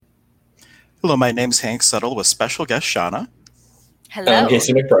Hello, my name's Hank Settle with special guest Shauna, And I'm Hello.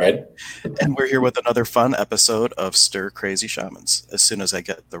 Casey McBride. and we're here with another fun episode of Stir Crazy Shamans. As soon as I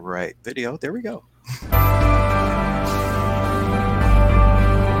get the right video, there we go.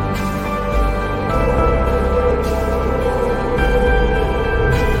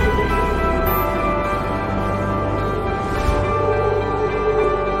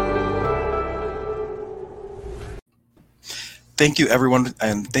 Thank you, everyone,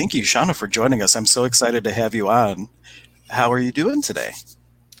 and thank you, Shauna, for joining us. I'm so excited to have you on. How are you doing today?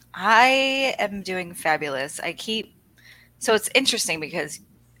 I am doing fabulous. So it's interesting because,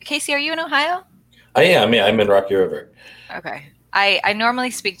 Casey, are you in Ohio? I am, yeah, I'm in Rocky River. Okay. I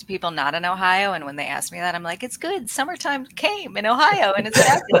normally speak to people not in Ohio, and when they ask me that, I'm like, it's good. Summertime came in Ohio, and it's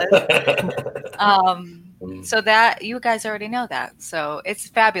fabulous. So that you guys already know that. So it's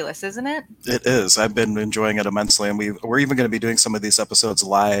fabulous, isn't it? It is. I've been enjoying it immensely, and we're even going to be doing some of these episodes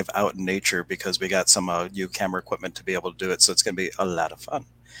live out in nature because we got some new camera equipment to be able to do it. So it's going to be a lot of fun.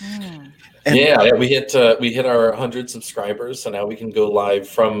 And, Yeah, we hit our 100 subscribers, so now we can go live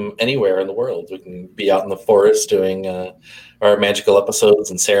from anywhere in the world. We can be out in the forest doing our magical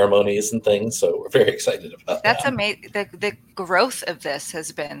episodes and ceremonies and things. So we're very excited about That's that. amazing. The growth of this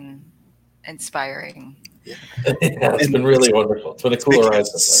has been inspiring. Yeah. Yeah, it's been really wonderful. It's been a cool ride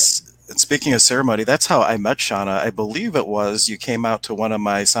so far. And speaking of ceremony, that's how I met Shauna. I believe it was you came out to one of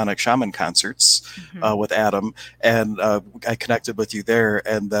my Sonic Shaman concerts with Adam, and I connected with you there,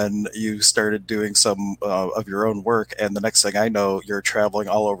 and then you started doing some of your own work, and the next thing I know, you're traveling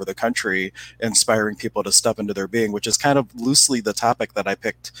all over the country, inspiring people to step into their being, which is kind of loosely the topic that I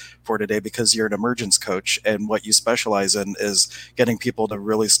picked for today because you're an emergence coach, and what you specialize in is getting people to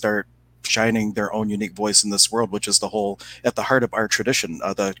really start shining their own unique voice in this world, which is the whole at the heart of our tradition,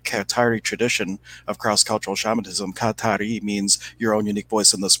 the Katari tradition of cross-cultural shamanism. Katari means your own unique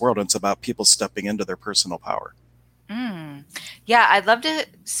voice in this world, and it's about people stepping into their personal power. Yeah, I'd love to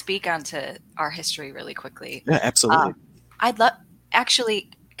speak onto our history really quickly. Yeah, absolutely. I'd love,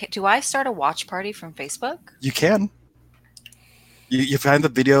 actually, do I start a watch party from Facebook? You can. You find the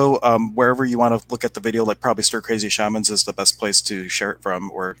video wherever you want to look at the video, like probably Stir Crazy Shamans is the best place to share it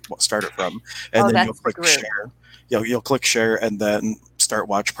from or start it from. And then you'll click share. You'll click share and then start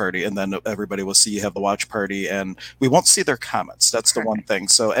watch party. And then everybody will see you have the watch party. And we won't see their comments. That's the one thing.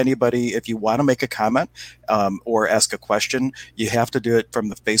 So anybody, if you want to make a comment or ask a question, you have to do it from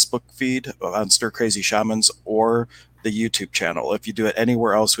the Facebook feed on Stir Crazy Shamans or the YouTube channel. If you do it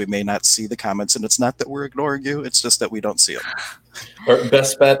anywhere else, we may not see the comments, and it's not that we're ignoring you; it's just that we don't see them. Or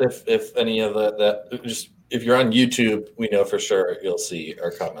best bet, if any of that, just if you're on YouTube, we know for sure you'll see our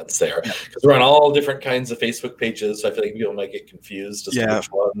comments there because we're on all different kinds of Facebook pages. So I feel like people might get confused as to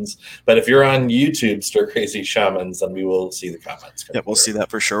which ones. But if you're on YouTube, Stir Crazy Shamans, then we will see the comments. Yeah, we'll see that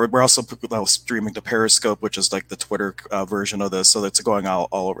for sure. We're also streaming to Periscope, which is like the Twitter version of this, so it's going all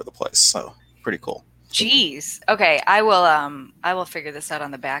over the place. So pretty cool. Jeez. Okay, I will figure this out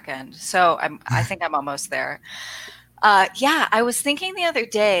on the back end. So I think I'm almost there. Yeah, I was thinking the other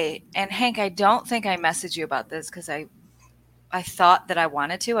day, and Hank, I don't think I messaged you about this because I thought that I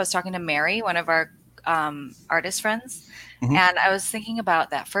wanted to. I was talking to Mary, one of our artist friends, and I was thinking about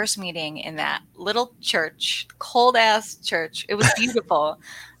that first meeting in that little church, cold ass church. It was beautiful.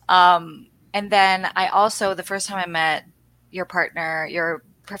 And then I also, the first time I met your partner, your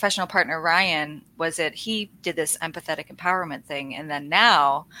professional partner Ryan, he did this empathetic empowerment thing, and then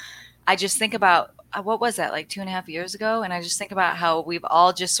now I just think about what was that, like 2.5 years ago, and I just think about how we've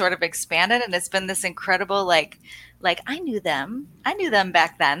all just sort of expanded, and it's been this incredible like I knew them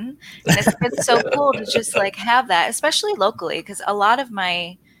back then, and it's been so cool to just like have that, especially locally, because a lot of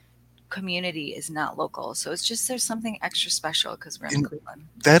my community is not local, so it's just there's something extra special because we're in Cleveland.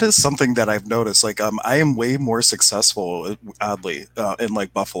 That is something that I've noticed. Like, I am way more successful, oddly, in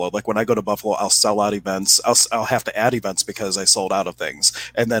like Buffalo. Like when I go to Buffalo, I'll sell out events. I'll have to add events because I sold out of things.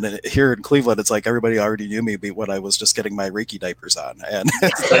 And then here in Cleveland, it's like everybody already knew me when I was just getting my Reiki diapers on. And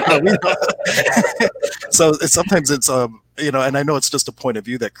so sometimes it's and I know it's just a point of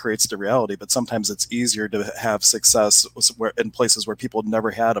view that creates the reality, but sometimes it's easier to have success in places where people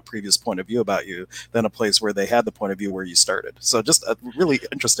never had a previous point of view about you than a place where they had the point of view where you started. So just a really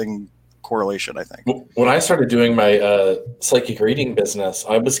interesting correlation, I think. When I started doing my psychic reading business,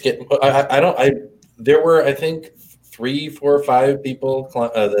 I was getting, there were, I think, 3, 4, 5 people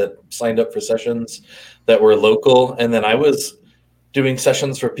that signed up for sessions that were local. And then I was doing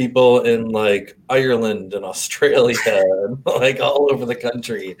sessions for people in like Ireland and Australia and like all over the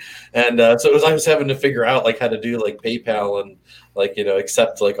country. And so I was having to figure out like how to do like PayPal and like,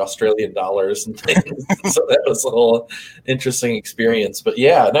 accept like Australian dollars and things. So that was a whole interesting experience. But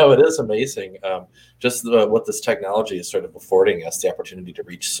yeah, no, it is amazing. Just what this technology is sort of affording us, the opportunity to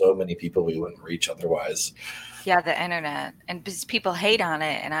reach so many people we wouldn't reach otherwise. Yeah, the internet, and people hate on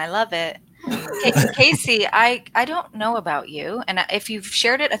it, and I love it. Casey, I don't know about you, and if you've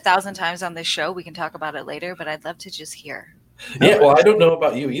shared it 1,000 times on this show, we can talk about it later, but I'd love to just hear. Yeah, well, I don't know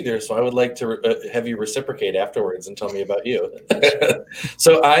about you either, so I would like to have you reciprocate afterwards and tell me about you.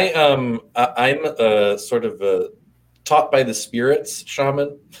 So I'm sort of taught by the spirits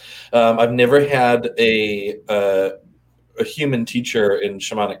shaman. I've never had a human teacher in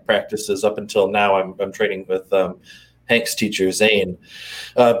shamanic practices up until now. I'm training with Hank's teacher Zane,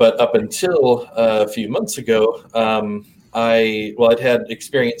 but up until a few months ago, I'd had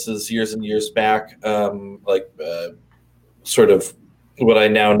experiences years and years back, sort of what I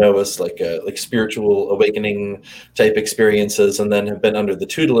now know as like spiritual awakening type experiences, and then have been under the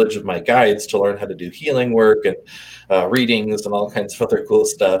tutelage of my guides to learn how to do healing work and readings and all kinds of other cool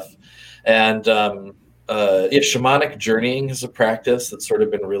stuff. And shamanic journeying is a practice that's sort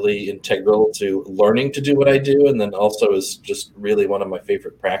of been really integral to learning to do what I do, and then also is just really one of my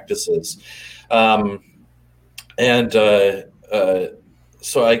favorite practices.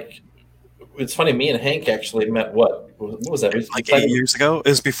 It's funny, me and Hank actually met, what was that? Like 8 years ago? It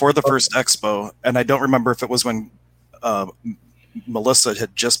was before the first expo, and I don't remember if it was when Melissa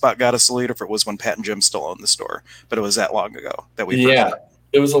had just bought Goddess Elite, or if it was when Pat and Jim still owned the store, but it was that long ago that we first met.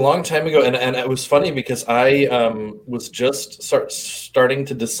 It was a long time ago, and it was funny because I was just starting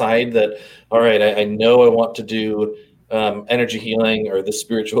to decide that, all right, I know I want to do energy healing or the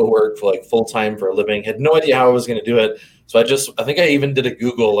spiritual work for like full time for a living. Had no idea how I was going to do it. So I think I even did a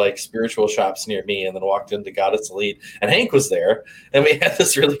Google like spiritual shops near me, and then walked into Goddess Elite, and Hank was there, and we had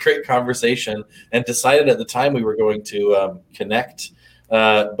this really great conversation and decided at the time we were going to connect.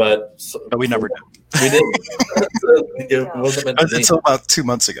 But we never did. We didn't. It wasn't meant to be. Until about 2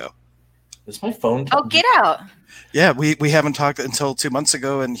 months ago. Is my phone? Oh, get out. Yeah, we haven't talked until 2 months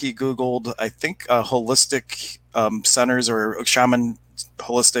ago, and he Googled, I think, holistic centers or shaman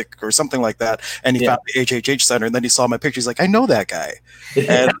holistic or something like that, and he found the HHH center, and then he saw my picture. He's like, I know that guy,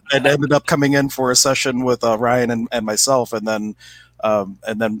 and ended up coming in for a session with Ryan and myself, and then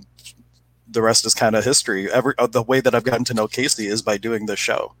the rest is kind of history. The way that I've gotten to know Casey is by doing this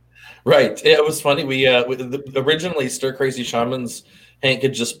show. Right. Yeah, it was funny. We originally Stir Crazy Shamans, Hank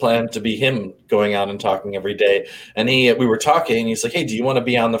had just planned to be him going out and talking every day. And we were talking, and he's like, hey, do you want to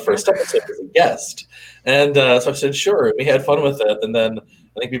be on the first episode as a guest? And so I said, sure. And we had fun with it. And then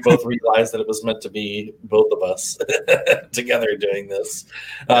I think we both realized that it was meant to be both of us together doing this.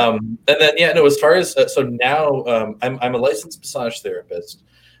 And then, as far as, so now I'm a licensed massage therapist.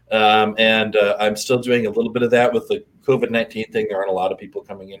 And I'm still doing a little bit of that with the COVID-19 thing. There aren't a lot of people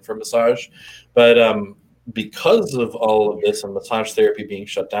coming in for massage, but because of all of this and massage therapy being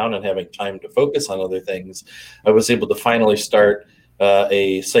shut down and having time to focus on other things, I was able to finally start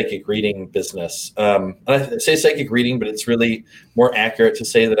a psychic reading business. And I say psychic reading, but it's really more accurate to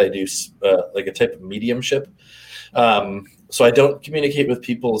say that I do like a type of mediumship. So I don't communicate with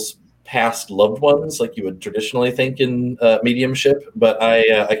people's past loved ones like you would traditionally think in mediumship, but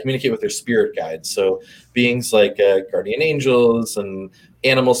I communicate with their spirit guides. So beings like guardian angels and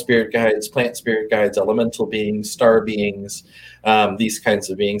animal spirit guides, plant spirit guides, elemental beings, star beings, these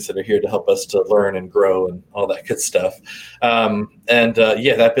kinds of beings that are here to help us to learn and grow and all that good stuff.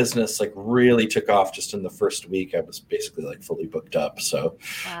 That business like really took off just in the first week. I was basically like fully booked up. So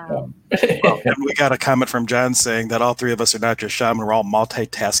Wow. And we got a comment from John saying that all three of us are not just shaman, we're all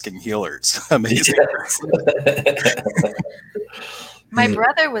multitasking healers. Amazing. Yes. My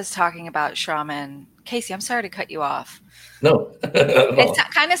brother was talking about shaman. Casey, I'm sorry to cut you off. No. It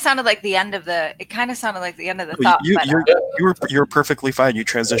kind of sounded like the end of the. It kind of sounded like the end of the thought. You're perfectly fine. You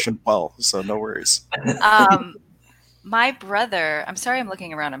transitioned well, so no worries. My brother. I'm sorry. I'm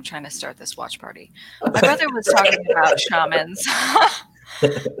looking around. I'm trying to start this watch party. My brother was talking about shamans.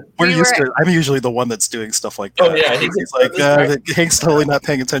 I'm usually the one that's doing stuff like that. Oh yeah, he's like Hank's totally not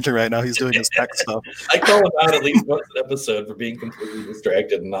paying attention right now. He's doing his tech stuff. I call him out at least once an episode for being completely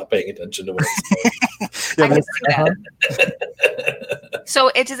distracted and not paying attention to what he's doing.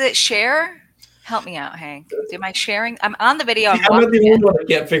 So does it share? Help me out, Hank. Am I sharing? I'm on the video. I'm not the only one that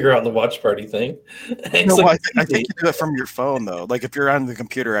can't figure out the watch party thing. No, I think you do it from your phone though. Like if you're on the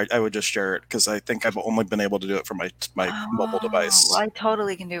computer, I would just share it because I think I've only been able to do it from my mobile device. Well, I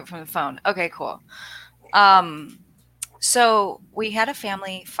totally can do it from the phone. Okay, cool. So we had a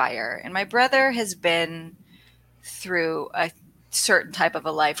family fire, and my brother has been through a certain type of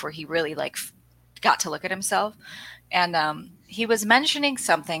a life where he really like got to look at himself. And he was mentioning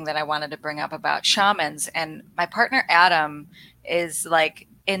something that I wanted to bring up about shamans. And my partner Adam is like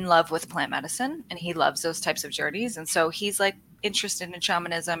in love with plant medicine, and he loves those types of journeys. And so he's like interested in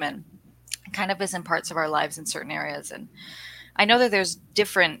shamanism and kind of is in parts of our lives in certain areas. And I know that there's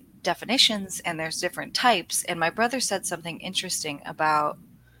different definitions and there's different types. And my brother said something interesting about,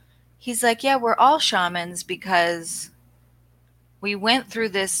 he's like, yeah, we're all shamans because we went through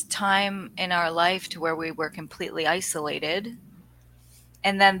this time in our life to where we were completely isolated.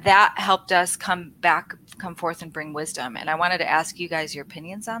 And then that helped us come forth and bring wisdom. And I wanted to ask you guys your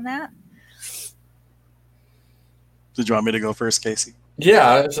opinions on that. Did you want me to go first, Casey?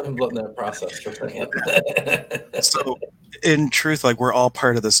 Yeah, I'm letting that process for a second. So in truth, like we're all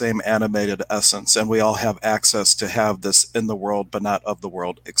part of the same animated essence, and we all have access to have this in the world but not of the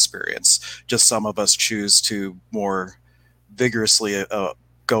world experience. Just some of us choose to more vigorously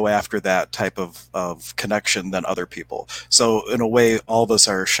go after that type of connection than other people. So in a way, all of us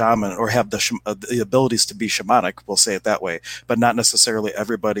are shaman or have the abilities to be shamanic, we'll say it that way, but not necessarily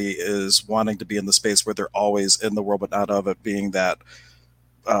everybody is wanting to be in the space where they're always in the world but not of it, being that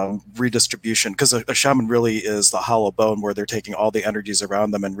redistribution, because a shaman really is the hollow bone where they're taking all the energies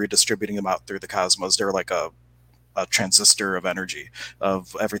around them and redistributing them out through the cosmos. They're like a transistor of energy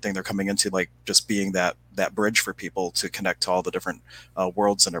of everything they're coming into, like just being that bridge for people to connect to all the different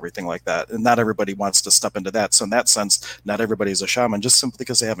worlds and everything like that. And not everybody wants to step into that. So in that sense, not everybody is a shaman just simply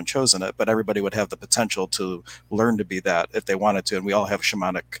because they haven't chosen it, but everybody would have the potential to learn to be that if they wanted to. And we all have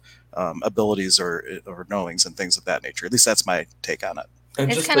shamanic abilities or knowings and things of that nature. At least that's my take on it.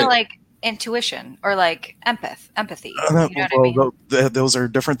 It's kind of like intuition or like empathy. You know what I mean? Those are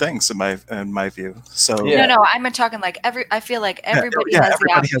different things in my view. So yeah. No, I'm talking like I feel like everybody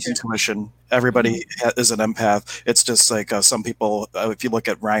has intuition. Everybody is an empath. It's just like some people, if you look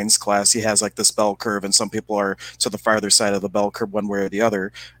at Ryan's class, he has like this bell curve, and some people are to the farther side of the bell curve one way or the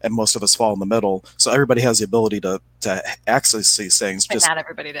other, and most of us fall in the middle. So everybody has the ability to access these things. But not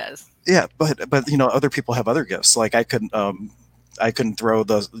everybody does. Yeah, but other people have other gifts. Like I couldn't throw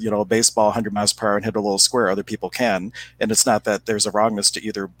the baseball 100 miles per hour and hit a little square. Other people can, and it's not that there's a wrongness to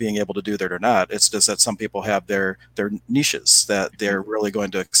either being able to do that or not. It's just that some people have their niches that they're really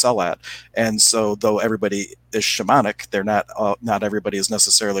going to excel at. And so, though everybody is shamanic, they're not everybody is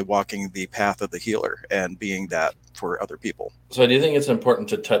necessarily walking the path of the healer and being that for other people. So I do think it's important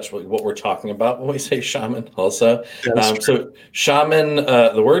to touch what we're talking about when we say shaman. Also, so shaman,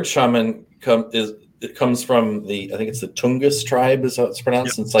 the word shaman It comes from I think it's the Tungus tribe, is how it's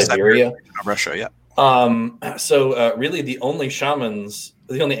pronounced, in Siberia. Russia, yeah. So really the only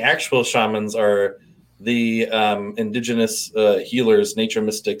actual shamans are the indigenous healers, nature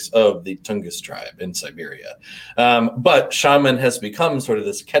mystics of the Tungus tribe in Siberia. But shaman has become sort of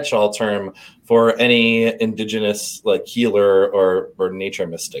this catch-all term for any indigenous like healer or nature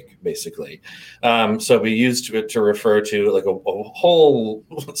mystic, basically. So we used it to refer to like a whole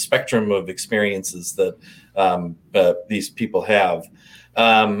spectrum of experiences that these people have.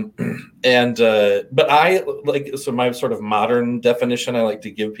 But I like, so my sort of modern definition I like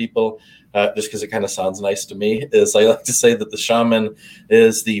to give people, just because it kind of sounds nice to me, is I like to say that the shaman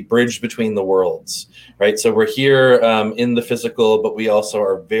is the bridge between the worlds, right? So we're here in the physical, but we also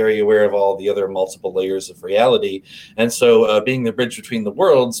are very aware of all the other multiple layers of reality. And so being the bridge between the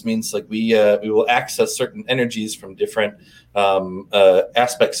worlds means like we will access certain energies from different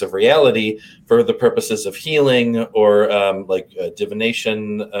aspects of reality for the purposes of healing or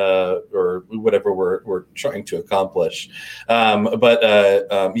divination or whatever we're trying to accomplish. But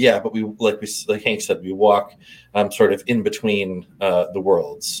we, like Hank said, we walk sort of in between the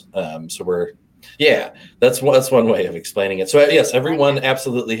worlds. That's one way of explaining it. So yes, everyone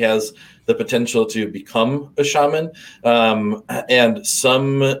absolutely has the potential to become a shaman, and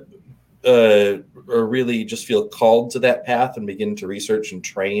some or really just feel called to that path and begin to research and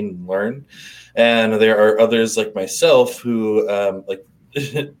train and learn. And there are others like myself who, to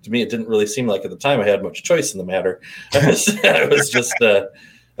me, it didn't really seem like at the time I had much choice in the matter. I was just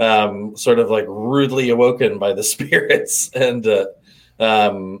sort of like rudely awoken by the spirits and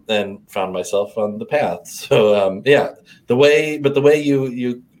found myself on the path. So the way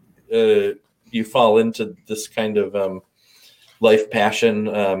you fall into this kind of life passion,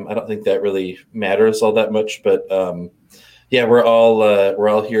 I don't think that really matters all that much, but we're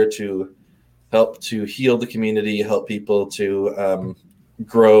all here to help to heal the community, help people to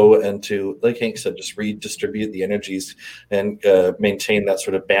grow, and to, like Hank said, just redistribute the energies and maintain that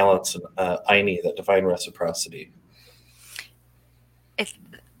sort of balance and Aini, that divine reciprocity.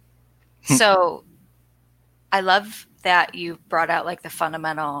 So I love that you brought out like the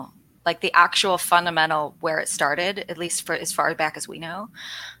fundamental, like the actual fundamental where it started, at least for as far back as we know.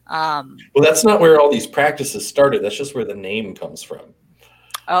 Well, that's not where all these practices started. That's just where the name comes from.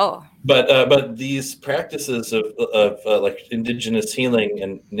 Oh. But these practices of like indigenous healing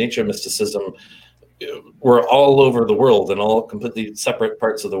and nature mysticism were all over the world in all completely separate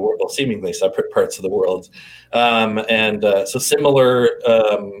parts of the world, well, seemingly separate parts of the world. So similar,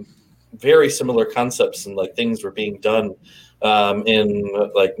 very similar concepts and like things were being done in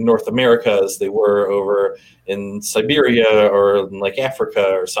like North America as they were over in Siberia or in like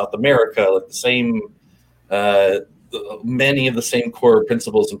Africa or South America, like the same, many of the same core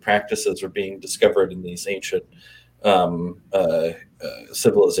principles and practices were being discovered in these ancient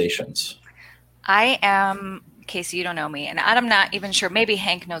civilizations. I am, Casey, you don't know me, and I'm not even sure. Maybe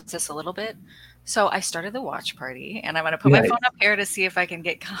Hank knows this a little bit. So I started the watch party, and I'm going to put my phone up here to see if I can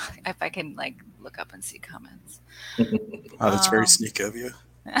like look up and see comments. Oh, that's very sneaky of you.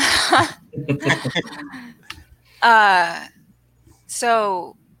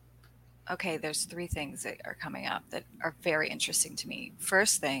 So, okay, there's 3 things that are coming up that are very interesting to me.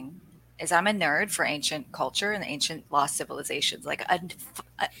 First thing is I'm a nerd for ancient culture and ancient lost civilizations. Like, can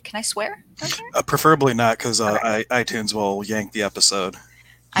I swear? Preferably not, because iTunes will yank the episode.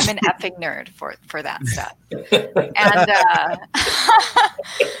 I'm an effing nerd for that stuff.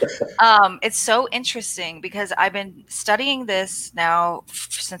 And it's so interesting because I've been studying this now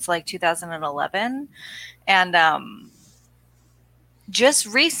since like 2011. And just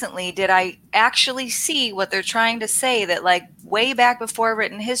recently did I actually see what they're trying to say, that like way back before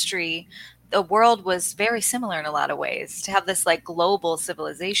written history, the world was very similar in a lot of ways to have this like global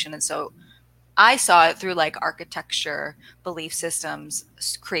civilization. And so I saw it through like architecture, belief systems,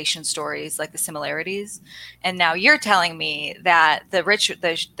 creation stories, like the similarities. And now you're telling me that the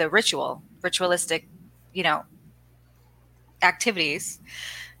ritualistic, activities,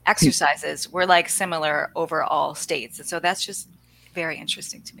 exercises were like similar over all states. And so that's just very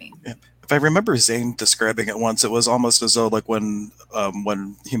interesting to me. Yeah. If I remember Zane describing it once, it was almost as though like when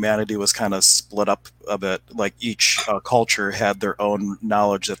humanity was kind of split up a bit, like each culture had their own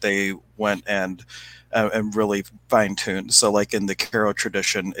knowledge that they went and really fine-tuned. So like in the Karo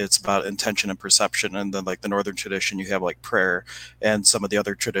tradition, it's about intention and perception, and then like the Northern tradition, you have like prayer, and some of the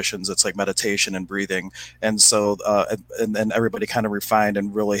other traditions, it's like meditation and breathing. And so and then everybody kind of refined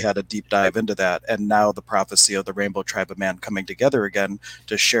and really had a deep dive into that. And now the prophecy of the Rainbow Tribe of Man coming together again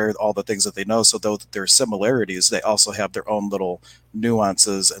to share all the things that they know. So though there are similarities, they also have their own little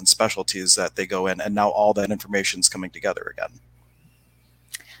nuances and specialties that they go in, and now all that information is coming together again.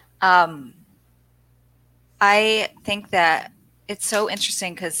 I think that it's so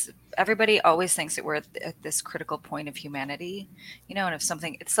interesting because everybody always thinks that we're at this critical point of humanity, and if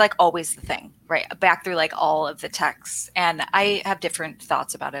something, it's like always the thing, right? Back through like all of the texts. And I have different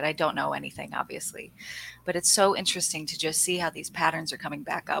thoughts about it. I don't know anything, obviously, but it's so interesting to just see how these patterns are coming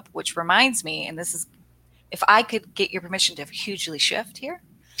back up, which reminds me, and this is, if I could get your permission to hugely shift here.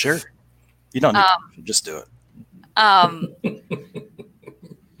 Sure. You don't need to just do it.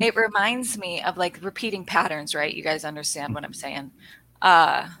 It reminds me of like repeating patterns, right? You guys understand what I'm saying?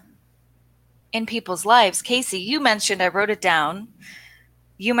 In people's lives. Casey, you mentioned, I wrote it down,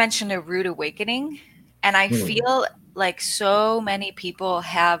 you mentioned a rude awakening. And I feel like so many people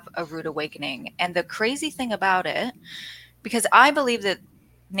have a rude awakening. And the crazy thing about it, because I believe that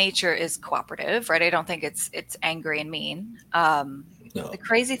nature is cooperative, right? I don't think it's angry and mean. No. The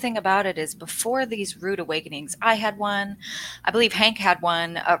crazy thing about it is before these rude awakenings, I had one, I believe Hank had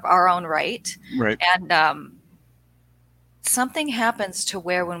one of our own right. Right. And something happens to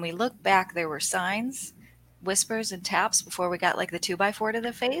where when we look back, there were signs, whispers, and taps before we got like the 2x4 to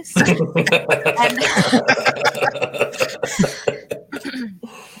the face.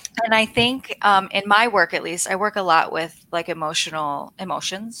 And I think in my work, at least, I work a lot with like emotional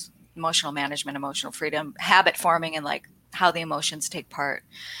management, emotional freedom, habit forming, and like how the emotions take part.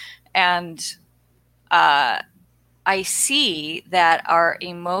 And I see that our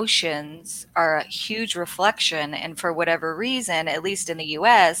emotions are a huge reflection. And for whatever reason, at least in the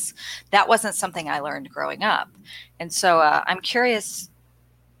US, that wasn't something I learned growing up. And so I'm curious,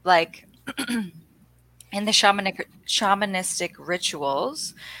 like in the shamanistic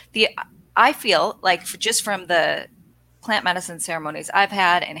rituals, I feel like just from the plant medicine ceremonies I've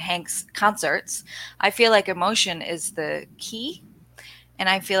had and Hank's concerts, I feel like emotion is the key. And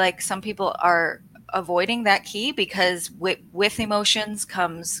I feel like some people are avoiding that key because with emotions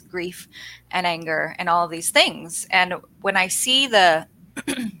comes grief and anger and all of these things. And when I see the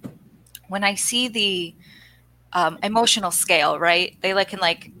emotional scale, right? They can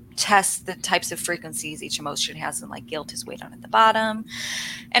test the types of frequencies each emotion has, and like guilt is way down at the bottom,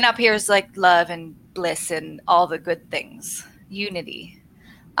 and up here is like love and bliss and all the good things, unity.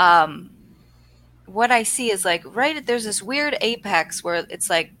 What I see is like there's this weird apex where it's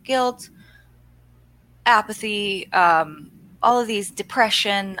like guilt, apathy, all of these,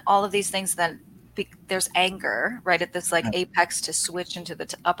 depression, all of these things. That there's anger right at this like apex to switch into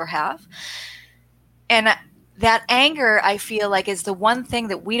the upper half. And that anger, I feel like, is the one thing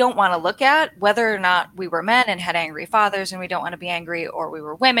that we don't want to look at, whether or not we were men and had angry fathers and we don't want to be angry, or we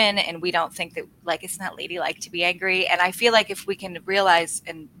were women and we don't think that like it's not ladylike to be angry. And I feel like if we can realize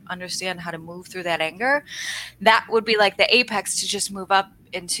and understand how to move through that anger, that would be like the apex to just move up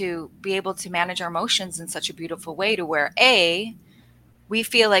and to be able to manage our emotions in such a beautiful way, to where we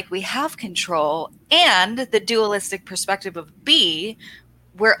feel like we have control, and the dualistic perspective of B,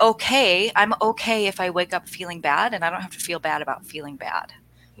 we're okay. I'm okay if I wake up feeling bad, and I don't have to feel bad about feeling bad.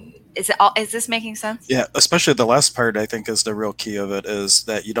 Is this making sense? Yeah, especially the last part, I think, is the real key of it, is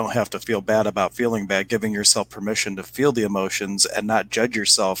that you don't have to feel bad about feeling bad, giving yourself permission to feel the emotions and not judge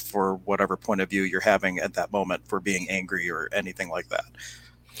yourself for whatever point of view you're having at that moment for being angry or anything like that.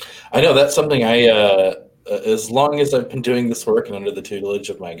 I know that's something as long as I've been doing this work and under the tutelage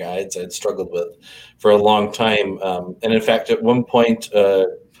of my guides, I'd struggled with for a long time. And in fact, at one point,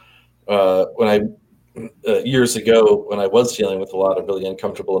 years ago, when I was dealing with a lot of really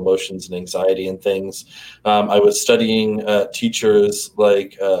uncomfortable emotions and anxiety and things, I was studying teachers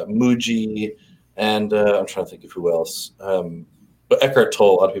like Muji, and I'm trying to think of who else. But Eckhart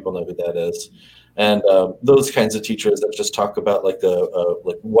Tolle, a lot of people know who that is. And those kinds of teachers that just talk about like the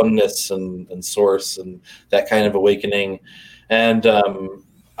like oneness and source and that kind of awakening. And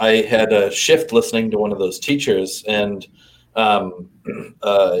I had a shift listening to one of those teachers, and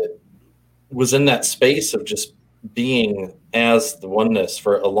was in that space of just being as the oneness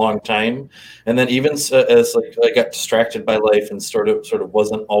for a long time. And then even as like I got distracted by life and sort of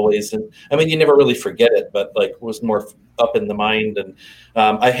wasn't always in, I mean, you never really forget it, but like was more up in the mind. And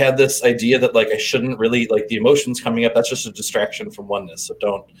I had this idea that like I shouldn't really, like, the emotions coming up, that's just a distraction from oneness. So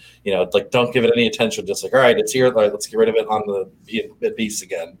don't give it any attention. Just like, all right, it's here, like, let's get rid of it on the piece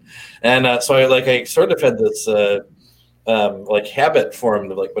again. And so I sort of had this like habit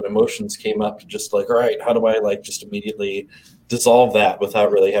formed of like when emotions came up, just like, all right, how do I like just immediately dissolve that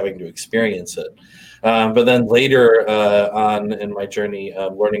without really having to experience it? But then later on in my journey,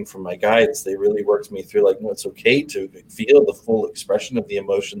 learning from my guides, they really worked me through like, no, it's okay to feel the full expression of the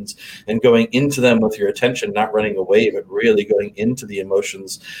emotions and going into them with your attention, not running away, but really going into the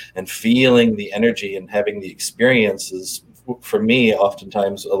emotions and feeling the energy and having the experiences. For me,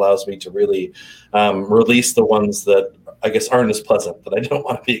 oftentimes allows me to really release the ones that I guess aren't as pleasant, that I don't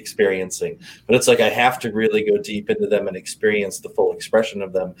want to be experiencing. But it's like I have to really go deep into them and experience the full expression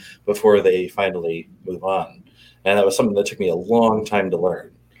of them before they finally move on. And that was something that took me a long time to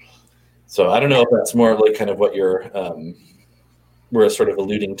learn. So I don't know if that's more like kind of what we're sort of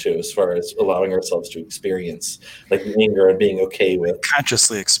alluding to as far as allowing ourselves to experience like anger and being okay with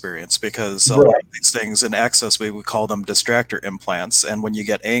consciously experience, because a lot of these things in Access, we would call them distractor implants. And when you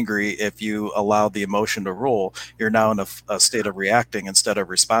get angry, if you allow the emotion to rule, you're now in a state of reacting instead of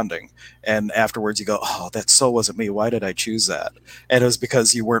responding. And afterwards you go, oh, that so wasn't me. Why did I choose that? And it was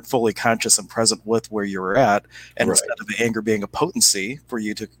because you weren't fully conscious and present with where you were at. And instead of the anger being a potency for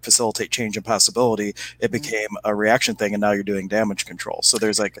you to facilitate change and possibility, it became a reaction thing. And now you're doing damage control. So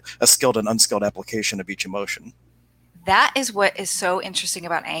there's like a skilled and unskilled application of each emotion. That is what is so interesting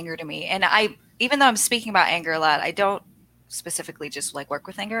about anger to me. And even though I'm speaking about anger a lot, I don't specifically just like work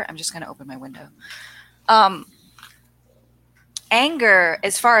with anger. I'm just going to open my window. Anger,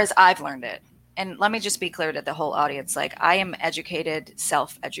 as far as I've learned it, and let me just be clear to the whole audience, like I am educated,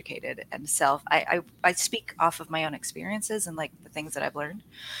 self-educated, and I speak off of my own experiences and like the things that I've learned.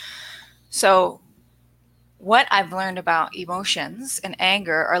 So what I've learned about emotions and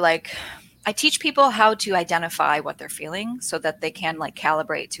anger are like, I teach people how to identify what they're feeling so that they can like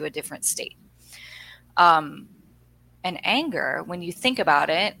calibrate to a different state. And anger, when you think about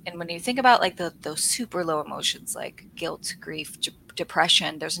it, and when you think about like those super low emotions like guilt, grief,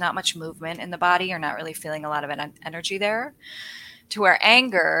 depression, there's not much movement in the body. You're not really feeling a lot of energy there. To where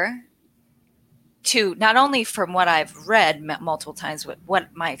anger, to not only from what I've read multiple times,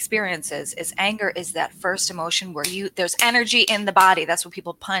 what my experience is anger is that first emotion where there's energy in the body. That's what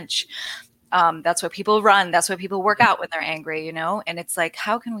people punch. That's what people run. That's what people work out when they're angry, and it's like,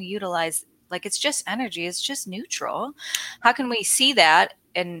 how can we utilize, like, it's just energy. It's just neutral. How can we see that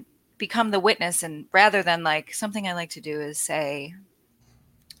and become the witness? And rather than like, something I like to do is say,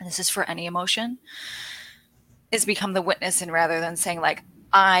 and this is for any emotion, is become the witness, and rather than saying like,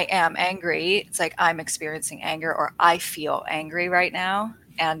 I am angry, it's like, I'm experiencing anger, or I feel angry right now.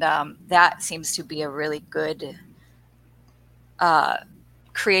 And that seems to be a really good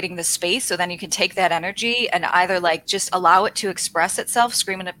creating the space. So then you can take that energy and either like just allow it to express itself,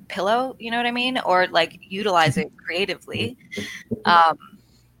 scream in a pillow, you know what I mean? Or like utilize it creatively.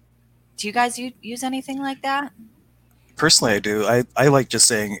 Do you guys use anything like that? Personally, I do. I like just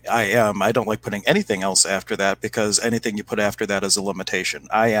saying I am. I don't like putting anything else after that, because anything you put after that is a limitation.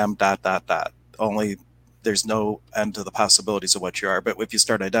 I am ... Only there's no end to the possibilities of what you are. But if you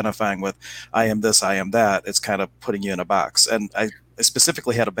start identifying with I am this, I am that, it's kind of putting you in a box. And I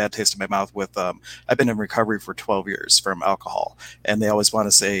specifically had a bad taste in my mouth with I've been in recovery for 12 years from alcohol, and they always want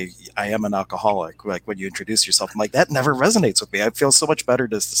to say I am an alcoholic, like when you introduce yourself. I'm like, that never resonates with me. I feel so much better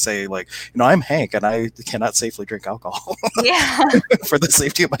just to say, like, I'm Hank and I cannot safely drink alcohol. Yeah. For the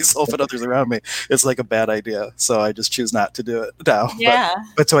safety of myself and others around me. It's like a bad idea, so I just choose not to do it now. Yeah.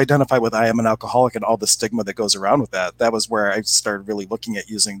 But to identify with I am an alcoholic and all the stigma that goes around with that was where I started really looking at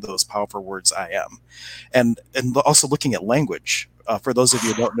using those powerful words I am, and also looking at language. For those of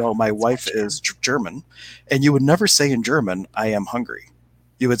you who don't know, my wife is German, and you would never say in German, I am hungry.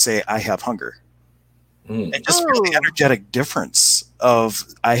 You would say, I have hunger. And just feel the energetic difference of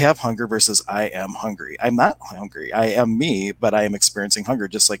I have hunger versus I am hungry. I'm not hungry. I am me, but I am experiencing hunger,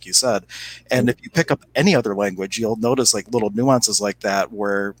 just like you said. And if you pick up any other language, you'll notice like little nuances like that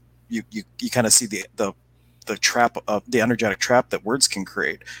where you kind of see the trap of the energetic trap that words can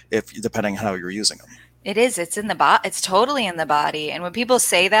create, if depending on how you're using them. It is. It's in the body. It's totally in the body. And when people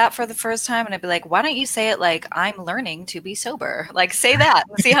say that for the first time, and I'd be like, why don't you say it like, I'm learning to be sober? Like, say that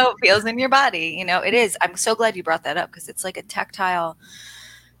and see how it feels in your body. It is. I'm so glad you brought that up, because it's like a tactile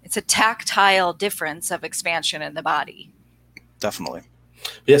difference of expansion in the body. Definitely.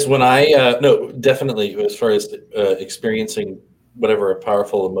 Yes. When no, definitely, as far as experiencing whatever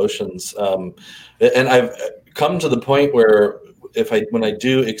powerful emotions, and I've come to the point where when I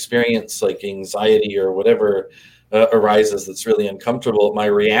do experience like anxiety or whatever arises that's really uncomfortable, my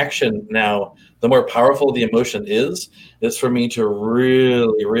reaction now, the more powerful the emotion is for me to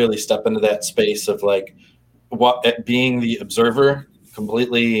really, really step into that space of like being the observer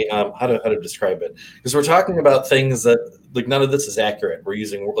completely. How to describe it? Because we're talking about things that like none of this is accurate. We're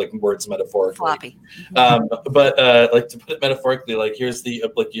using like words metaphorically. Floppy. But like to put it metaphorically, like here's the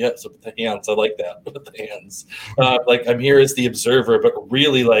like so with the hands. I like that with the hands. Like I'm here as the observer, but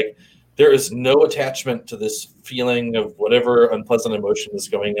really like there is no attachment to this feeling of whatever unpleasant emotion is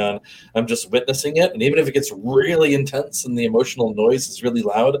going on. I'm just witnessing it, and even if it gets really intense and the emotional noise is really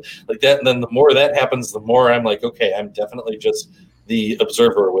loud, like that, and then the more that happens, the more I'm like, okay, I'm definitely just the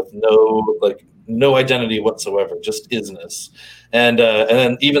observer with no identity whatsoever, just isness. And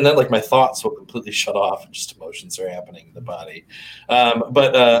then even then, like my thoughts will completely shut off, and just emotions are happening in the body.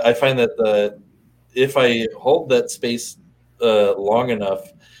 But I find that if I hold that space long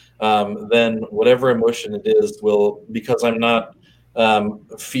enough, then whatever emotion it is will, because I'm not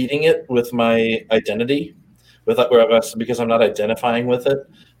feeding it with my identity, because I'm not identifying with it,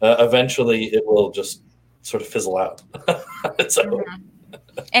 eventually it will just sort of fizzle out. So.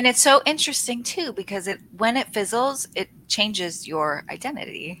 And it's so interesting too, because when it fizzles, it changes your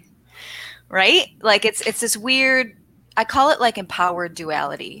identity, right? Like it's this weird, I call it like empowered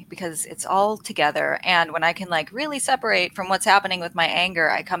duality, because it's all together. And when I can like really separate from what's happening with my anger,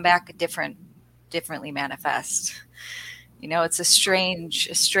 I come back differently manifest. It's a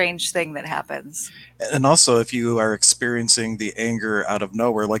strange thing that happens. And also, if you are experiencing the anger out of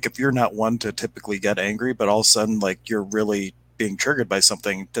nowhere, like if you're not one to typically get angry, but all of a sudden, like you're really being triggered by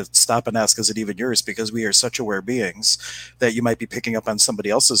something, to stop and ask, is it even yours? Because we are such aware beings that you might be picking up on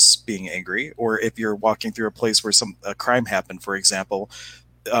somebody else's being angry. Or if you're walking through a place where a crime happened, for example,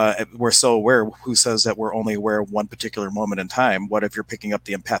 we're so aware. Who says that we're only aware of one particular moment in time? What if you're picking up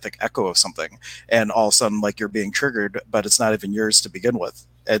the empathic echo of something, and all of a sudden, like, you're being triggered, but it's not even yours to begin with?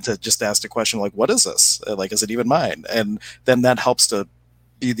 And to just ask the question, like, what is this? Like, is it even mine? And then that helps to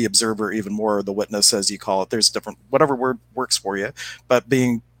be the observer even more, the witness, as you call it. There's different, whatever word works for you, but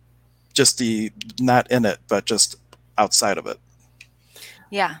being just the not in it, but just outside of it.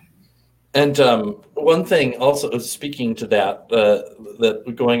 Yeah. And one thing also, speaking to that,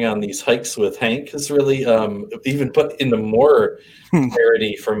 that going on these hikes with Hank has really even put into more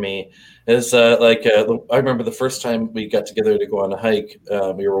clarity for me. Is I remember the first time we got together to go on a hike,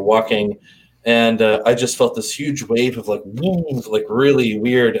 we were walking, and I just felt this huge wave of like really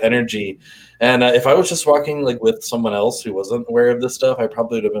weird energy. And if I was just walking like with someone else who wasn't aware of this stuff, I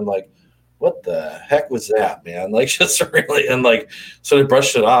probably would have been like, what the heck was that, man? Like, just really, and like sort of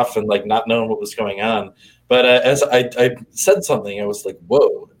brushed it off and like not knowing what was going on. But as I said something, I was like,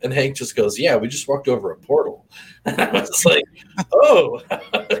 whoa. And Hank just goes, yeah, we just walked over a portal. And I was like, oh.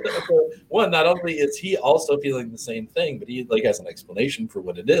 One, not only is he also feeling the same thing, but he like has an explanation for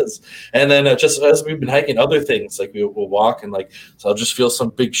what it is. And then just as we've been hiking, other things, like we'll walk and like, so I'll just feel some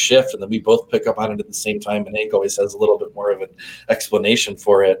big shift, and then we both pick up on it at the same time. And Hank always has a little bit more of an explanation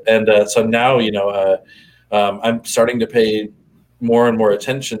for it. And so now, I'm starting to pay more and more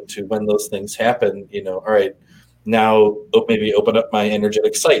attention to when those things happen. All right, now maybe open up my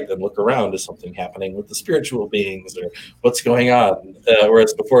energetic sight and look around. Is something happening with the spiritual beings, or what's going on?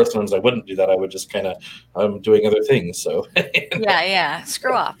 Whereas before, sometimes I wouldn't do that. I would just kind of doing other things. So yeah,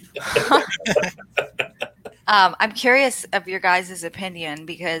 screw off. I'm curious of your guys' opinion,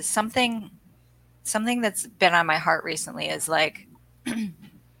 because something that's been on my heart recently is like,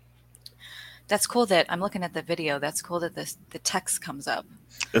 that's cool that I'm looking at the video. That's cool that the text comes up.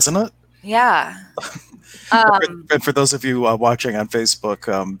 Isn't it? Yeah. And for those of you watching on Facebook,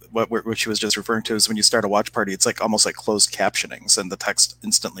 what she was just referring to is when you start a watch party, it's like almost like closed captionings, and the text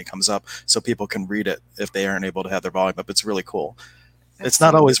instantly comes up so people can read it if they aren't able to have their volume up. It's really cool. It's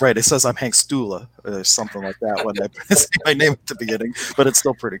not always right. It says I'm Hank Stula or something like that when I say my name at the beginning, but it's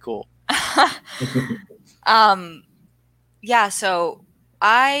still pretty cool. Yeah, so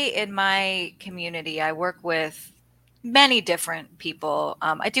in my community, I work with many different people.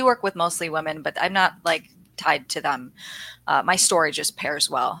 I do work with mostly women, but I'm not like tied to them. My story just pairs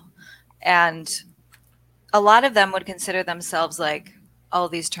well. And a lot of them would consider themselves like all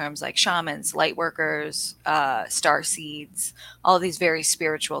these terms like shamans, light workers, star seeds, all of these very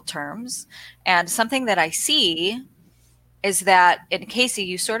spiritual terms. And something that I see is that, and Casey,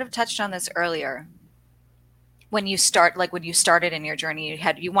 you sort of touched on this earlier. When you started in your journey,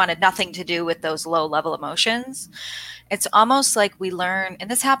 you wanted nothing to do with those low level emotions. It's almost like we learn,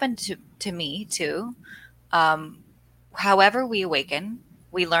 and this happened to me too. However we awaken,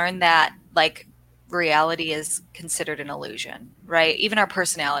 we learn that like reality is considered an illusion, right? Even our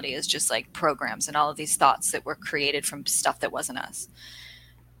personality is just like programs and all of these thoughts that were created from stuff that wasn't us.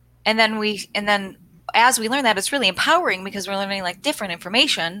 And then as we learn that, it's really empowering, because we're learning like different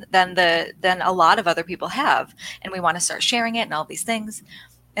information than a lot of other people have, and we want to start sharing it and all these things.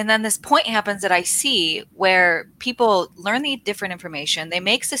 And then this point happens that I see where people learn the different information, they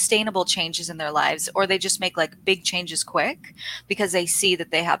make sustainable changes in their lives, or they just make like big changes quick because they see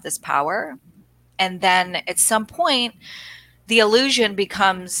that they have this power. And then at some point, the illusion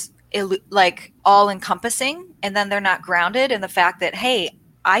becomes like all encompassing, and then they're not grounded in the fact that, hey,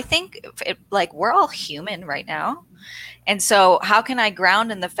 I think like we're all human right now. And so how can I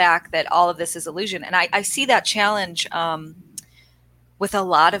ground in the fact that all of this is illusion? And I see that challenge with a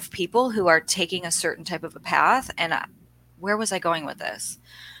lot of people who are taking a certain type of a path. And where was I going with this?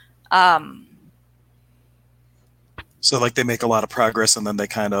 So like they make a lot of progress and then they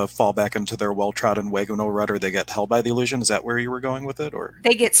kind of fall back into their well-trodden wagon rut, or they get held by the illusion. Is that where you were going with it? Or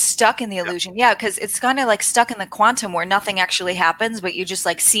they get stuck in the illusion? Yeah, because it's kind of like stuck in the quantum where nothing actually happens, but you just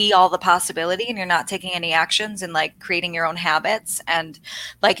like see all the possibility and you're not taking any actions and like creating your own habits, and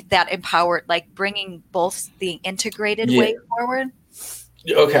like that empowered, like bringing both the integrated way forward.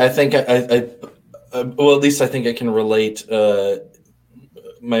 Okay, I think well, at least I think I can relate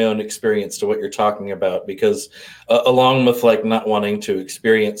my own experience to what you're talking about, because along with like not wanting to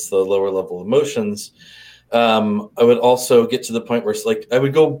experience the lower level emotions, I would also get to the point where it's like I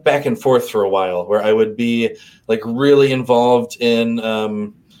would go back and forth for a while, where I would be like really involved in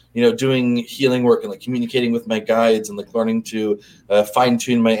doing healing work and like communicating with my guides and like learning to fine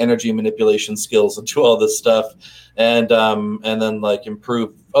tune my energy manipulation skills and do all this stuff, and then like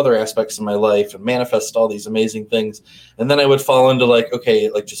improve other aspects of my life and manifest all these amazing things. And then I would fall into like, okay,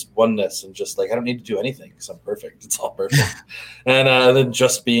 like just oneness and just like, I don't need to do anything because I'm perfect. It's all perfect. And then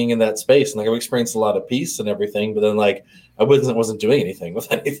just being in that space, and like I've experienced a lot of peace and everything, but then like I wasn't doing anything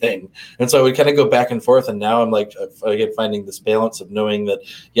with anything. And so I would kind of go back and forth. And now I'm like, again, finding this balance of knowing that,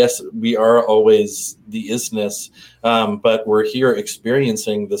 yes, we are always the isness, but we're here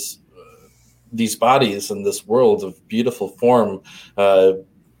experiencing these bodies and this world of beautiful form,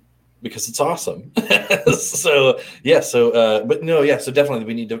 because it's awesome. So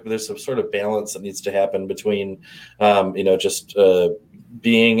definitely there's some sort of balance that needs to happen between,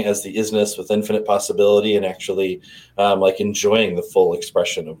 being as the isness with infinite possibility and actually like enjoying the full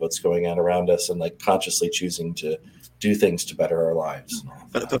expression of what's going on around us, and like consciously choosing to do things to better our lives.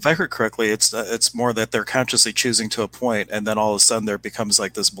 But if I heard correctly, it's more that they're consciously choosing to a point, and then all of a sudden there becomes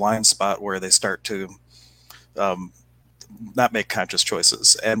like this blind spot where they start to not make conscious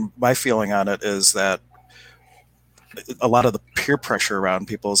choices. And my feeling on it is that a lot of the peer pressure around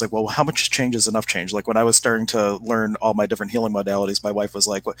people. It's like, well, how much change is enough change? Like when I was starting to learn all my different healing modalities, my wife was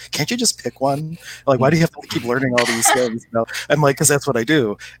like, well, can't you just pick one? Like, why do you have to keep learning all these things? I'm like, because that's what I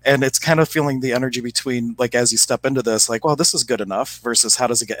do. And it's kind of feeling the energy between, like, as you step into this, like, well, this is good enough versus how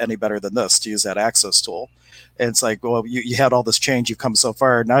does it get any better than this, to use that access tool. And it's like, well, you had all this change, you've come so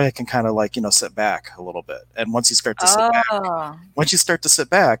far. Now I can kind of like, sit back a little bit. And once you start to sit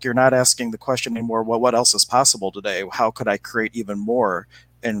back, you're not asking the question anymore, well, what else is possible today? How could I create even more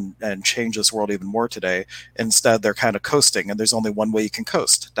and change this world even more today? Instead, they're kind of coasting, and there's only one way you can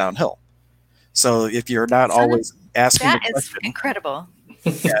coast: downhill. So if you're not always asking that the question, is incredible.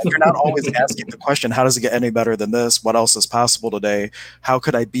 Yeah, you're not always asking the question, how does it get any better than this? What else is possible today? How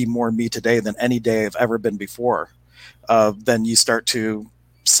could I be more me today than any day I've ever been before? Then you start to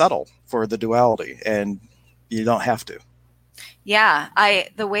settle for the duality, and you don't have to. Yeah,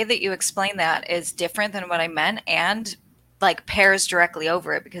 the way that you explain that is different than what I meant, and like pairs directly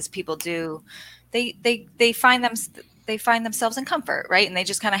over it, because people do, they find themselves in comfort, right? And they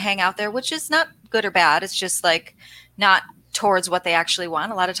just kind of hang out there, which is not good or bad. It's just like not towards what they actually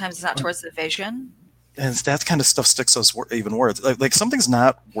want. A lot of times it's not towards the vision. And that kind of stuff sticks us even worse. Like something's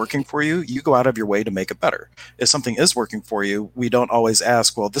not working for you, you go out of your way to make it better. If something is working for you, we don't always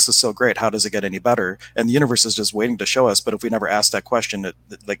ask, well, this is so great, how does it get any better? And the universe is just waiting to show us. But if we never ask that question,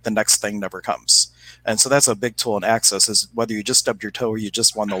 like the next thing never comes. And so that's a big tool in access, is whether you just stubbed your toe or you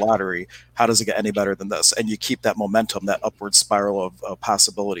just won the lottery, how does it get any better than this? And you keep that momentum, that upward spiral of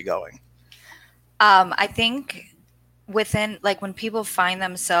possibility going. I think within, like, when people find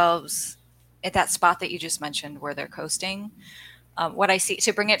themselves at that spot that you just mentioned where they're coasting, what I see,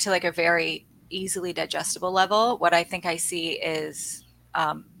 to bring it to like a very easily digestible level, what I think I see is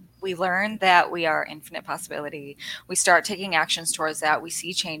we learn that we are infinite possibility. We start taking actions towards that. We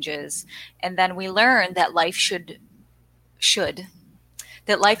see changes. And then we learn that life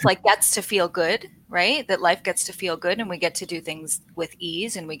that life like gets to feel good, right? That life gets to feel good, and we get to do things with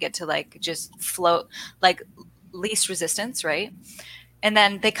ease, and we get to like just float, like least resistance, right? And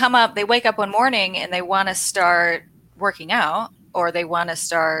then they wake up one morning and they want to start working out, or they want to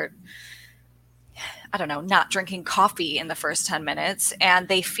start, I don't know, not drinking coffee in the first 10 minutes. And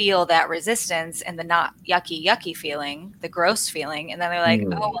they feel that resistance and the not yucky feeling, the gross feeling. And then they're like,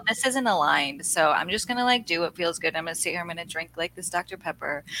 oh, well, this isn't aligned. So I'm just going to like do what feels good. I'm going to sit here. I'm going to drink like this Dr.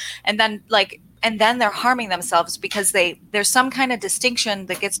 Pepper. And then they're harming themselves, because there's some kind of distinction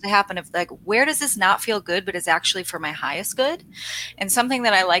that gets to happen of like, where does this not feel good, but is actually for my highest good? And something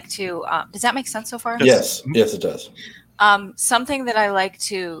that I like to, does that make sense so far? Yes, it does. Something that I like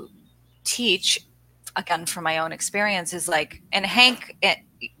to teach, again, from my own experience, is like, and Hank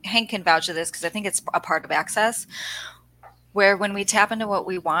can vouch to this, because I think it's a part of access, where when we tap into what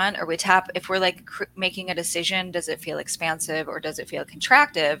we want, or if we're like making a decision, does it feel expansive or does it feel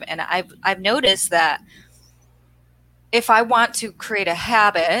contractive? And I've noticed that if I want to create a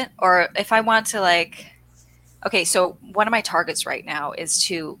habit, or if I want to like, okay, so one of my targets right now is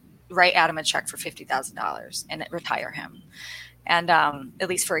to write Adam a check for $50,000 and retire him, and at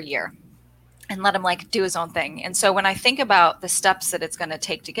least for a year, and let him like do his own thing. And so when I think about the steps that it's going to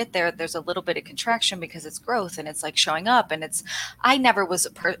take to get there, there's a little bit of contraction, because it's growth, and it's like showing up, and I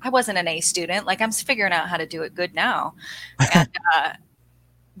wasn't an A student. Like, I'm figuring out how to do it good now. And,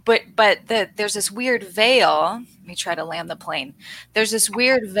 but there's this weird veil. Let me try to land the plane. There's this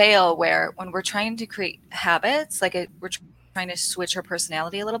weird veil where when we're trying to create habits, like we're trying to switch our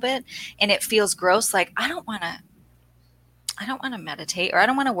personality a little bit, and it feels gross. Like, I don't want to meditate, or I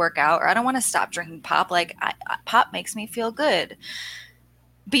don't want to work out, or I don't want to stop drinking pop. Like, pop makes me feel good.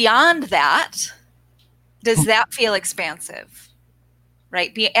 Beyond that, does that feel expansive?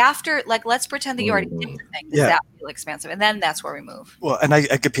 Right? After, like, let's pretend that you already did the thing. Does that feel expansive? And then that's where we move. Well, and I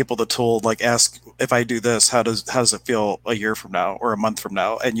give people the tool, like, ask, if I do this, how does it feel a year from now or a month from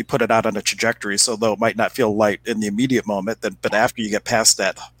now? And you put it out on a trajectory. So though it might not feel light in the immediate moment, but after you get past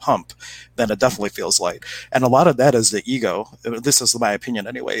that hump, then it definitely feels light. And a lot of that is the ego. This is my opinion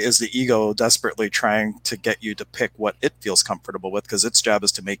anyway, is the ego desperately trying to get you to pick what it feels comfortable with, because its job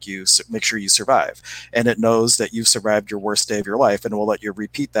is to make sure you survive. And it knows that you've survived your worst day of your life, and will let you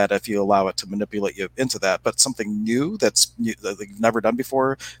repeat that if you allow it to manipulate you into that. But something new that you've never done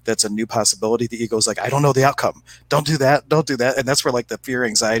before, that's a new possibility, the ego's like, I don't know the outcome. Don't do that. And that's where like the fear,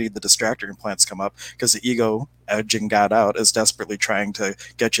 anxiety, the distractor implants come up, because the ego, edging God out, is desperately trying to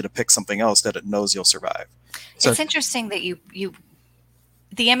get you to pick something else that it knows you'll survive. So it's interesting that you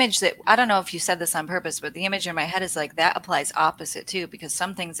the image that, I don't know if you said this on purpose, but the image in my head is like, that applies opposite too, because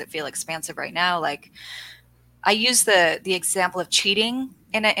some things that feel expansive right now, like I use the example of cheating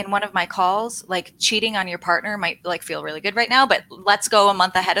in one of my calls. Like cheating on your partner might like feel really good right now, but let's go a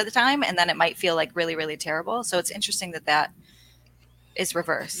month ahead of the time, and then it might feel like really, really terrible. So it's interesting that is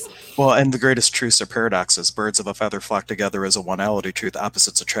reversed. Well, and the greatest truths are paradoxes. Birds of a feather flock together as a one-ality truth.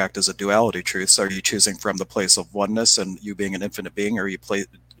 Opposites attract as a duality truth. So are you choosing from the place of oneness and you being an infinite being, or are you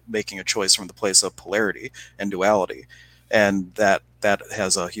making a choice from the place of polarity and duality? And that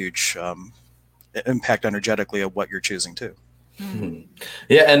has a huge impact energetically of what you're choosing to. Mm-hmm.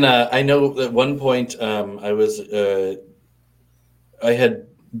 Yeah, and I know at one point I had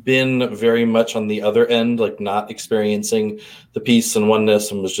been very much on the other end, like not experiencing the peace and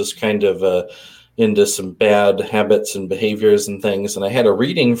oneness, and was just kind of into some bad habits and behaviors and things. And I had a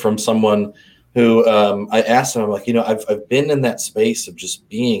reading from someone who I asked them, I'm like, I've been in that space of just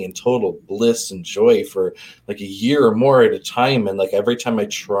being in total bliss and joy for like a year or more at a time. And like every time I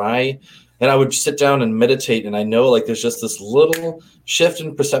try, and I would sit down and meditate, and I know like there's just this little shift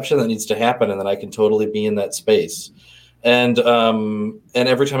in perception that needs to happen, and then I can totally be in that space. And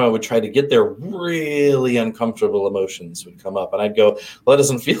every time I would try to get there, really uncomfortable emotions would come up, and I'd go, well, that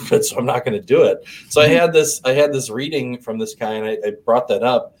doesn't feel good, so I'm not going to do it. So I had this reading from this guy, and I brought that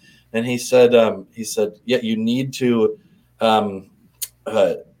up, and he said, yeah, you need to, how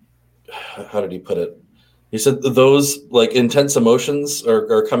did he put it? He said those like intense emotions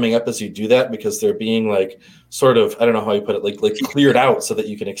are coming up as you do that because they're being like sort of, I don't know how you put it, like cleared out so that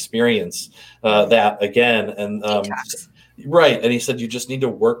you can experience that again. And right. And he said you just need to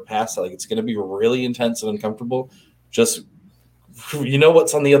work past that. Like it's going to be really intense and uncomfortable. Just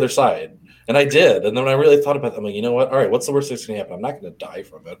what's on the other side. And I did. And then when I really thought about it, I'm like, you know what? All right, what's the worst that's going to happen? I'm not going to die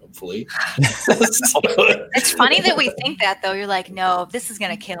from it, hopefully. It's funny that we think that, though. You're like, no, this is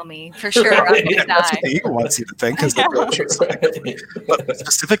going to kill me for sure. I'm going to die. That's what the ego wants you to think. But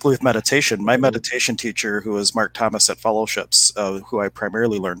specifically with meditation, my meditation teacher, who is Mark Thomas at Fellowships, who I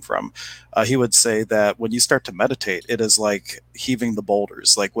primarily learned from, he would say that when you start to meditate, it is like heaving the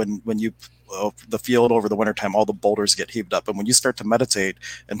boulders. Like when you the field over the wintertime, all the boulders get heaved up. And when you start to meditate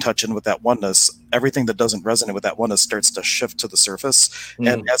and touch in with that oneness, everything that doesn't resonate with that oneness starts to shift to the surface.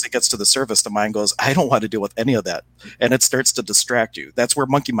 And as it gets to the surface, the mind goes, I don't want to deal with any of that. And it starts to distract you. That's where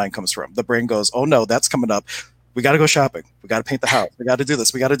monkey mind comes from. The brain goes, oh no, that's coming up. We got to go shopping. We got to paint the house. We got to do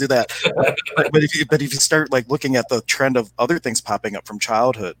this. We got to do that. But if you start like looking at the trend of other things popping up from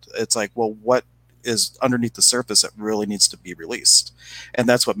childhood, it's like, well, what is underneath the surface that really needs to be released? And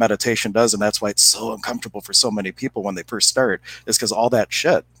that's what meditation does. And that's why it's so uncomfortable for so many people when they first start, is because all that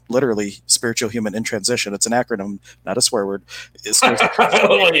shit, literally spiritual human in transition, it's an acronym, not a swear word. You got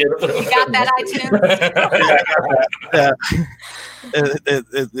that, iTunes? Yeah.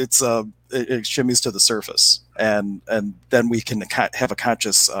 It shimmies to the surface, and then we can have a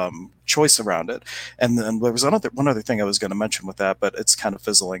conscious choice around it. And then there was one other thing I was going to mention with that, but it's kind of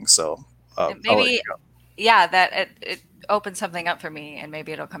fizzling. So maybe, yeah, that it opened something up for me, and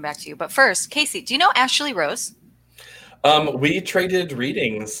maybe it'll come back to you. But first, Casey, do you know Ashley Rose? We traded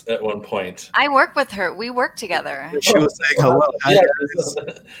readings at one point. I work with her. We work together. She was saying hello. Yeah.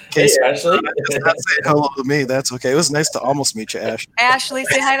 Casey, hey, Ashley. Just not saying hello to me. That's okay. It was nice to almost meet you, Ashley. Ashley,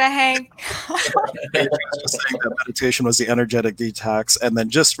 say hi to Hank. She was just saying that meditation was the energetic detox. And then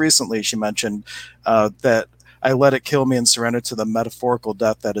just recently she mentioned that I let it kill me and surrender to the metaphorical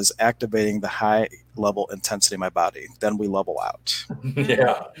death that is activating the high level intensity in my body. Then we level out.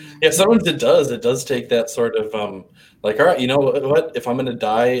 Yeah. Sometimes it does take that sort of like, all right, you know what? If I'm going to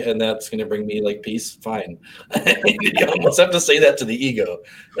die and that's going to bring me like peace, fine. You almost have to say that to the ego.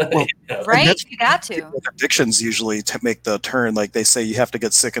 Well, right? You got to. Addictions usually make the turn. Like they say, you have to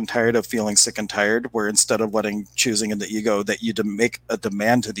get sick and tired of feeling sick and tired, where instead of choosing in the ego, that you make a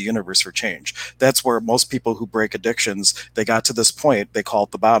demand to the universe for change. That's where most people who break addictions, they got to this point, they call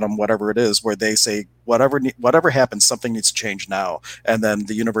it the bottom, whatever it is, where they say, whatever happens, something needs to change now. And then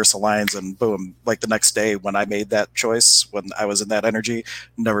the universe aligns, and boom, like the next day when I made that choice, when I was in that energy,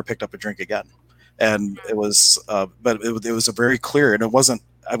 never picked up a drink again. And it was, but it was a very clear, and I wasn't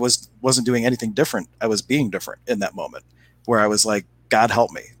doing anything different. I was being different in that moment, where I was like, God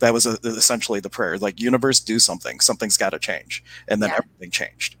help me. That was essentially the prayer. Like, universe, do something. Something's got to change. And then everything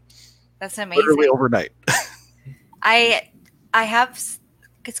changed. That's amazing. Literally overnight. I have,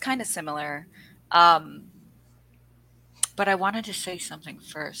 it's kind of similar. But I wanted to say something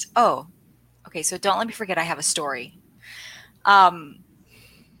first. Oh, okay. So don't let me forget, I have a story.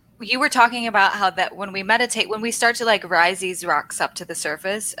 You were talking about how that when we meditate, when we start to like rise these rocks up to the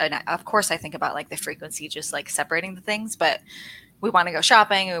surface, and of course I think about like the frequency, just like separating the things, but we want to go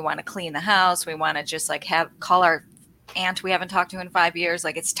shopping, we want to clean the house, we want to just like call our aunt we haven't talked to in 5 years,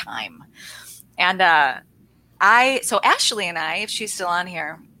 like it's time. And So Ashley and I, if she's still on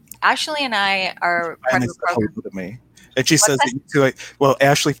here, Ashley and I are part Finally of the said program. hello to me. And she says that you two, well,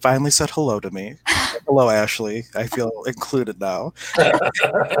 Ashley finally said hello to me. Hello, Ashley. I feel included now.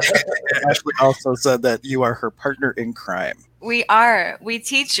 Ashley also said that you are her partner in crime. We are. We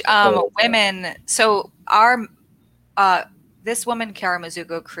teach women. So this woman, Kara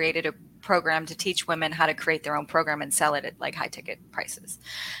Mizuko, created a program to teach women how to create their own program and sell it at like high ticket prices.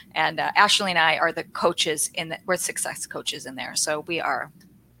 And Ashley and I are the coaches we're success coaches in there. So we are.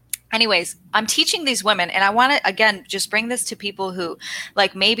 Anyways, I'm teaching these women, and I want to, again, just bring this to people who,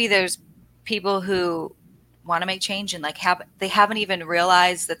 like, maybe there's people who want to make change and like they haven't even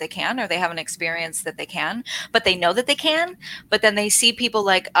realized that they can, or they haven't experienced that they can, but they know that they can. But then they see people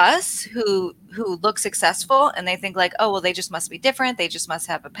like us who look successful, and they think like, oh, well, they just must be different. They just must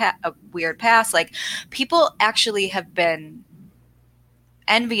have a weird past. Like, people actually have been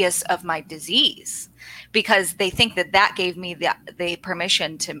envious of my disease because they think that gave me the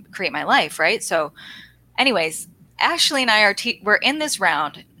permission to create my life, right? So anyways, Ashley and I we're in this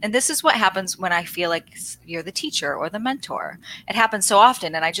round, and this is what happens when I feel like you're the teacher or the mentor. It happens so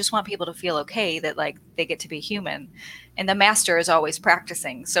often, and I just want people to feel okay that like they get to be human, and the master is always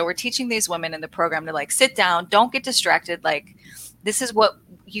practicing. So we're teaching these women in the program to like sit down, don't get distracted. Like, this is what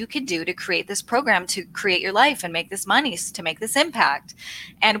you can do to create this program, to create your life and make this money, to make this impact.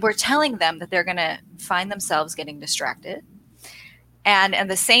 And we're telling them that they're going to find themselves getting distracted. And in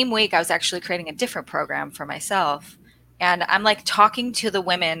the same week, I was actually creating a different program for myself. And I'm like talking to the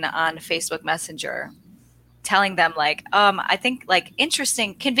women on Facebook Messenger, telling them like, I think like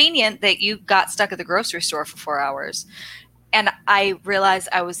interesting, convenient that you got stuck at the grocery store for 4 hours. And I realized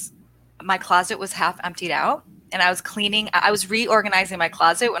my closet was half emptied out. And I was reorganizing my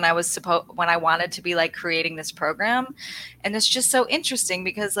closet when I wanted to be like creating this program. And it's just so interesting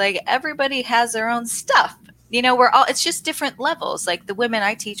because like everybody has their own stuff. You know, it's just different levels. Like the women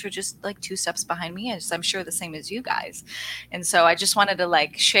I teach are just like 2 steps behind me, as I'm sure the same as you guys. And so I just wanted to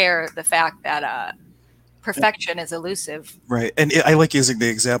like share the fact that perfection is elusive. Right. And I like using the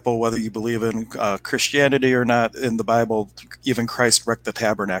example, whether you believe in Christianity or not, in the Bible, even Christ wrecked the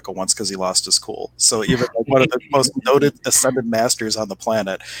tabernacle once because he lost his cool. So even like one of the most noted ascended masters on the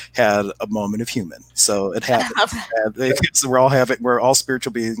planet had a moment of human. So it happens. We're all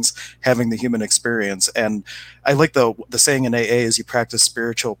spiritual beings having the human experience. And I like the saying in AA is you practice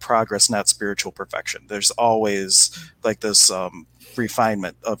spiritual progress, not spiritual perfection. There's always like this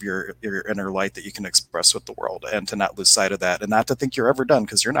refinement of your inner light that you can express with the world, and to not lose sight of that, and not to think you're ever done,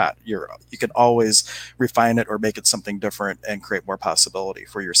 because you're not. You can always refine it or make it something different and create more possibility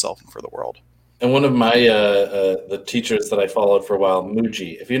for yourself and for the world. And one of my the teachers that I followed for a while,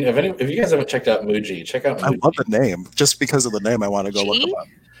 Muji. If you guys haven't checked out Muji, check out Muji. I love the name. Just because of the name, I want to go look him up.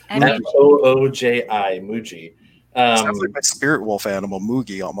 Mooji, Muji. Sounds like my spirit wolf animal,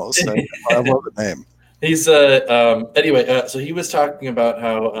 Moogie, almost. I love the name. He's anyway. So he was talking about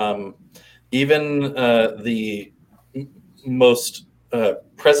how even the most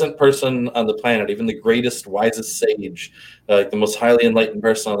present person on the planet, even the greatest, wisest sage, the most highly enlightened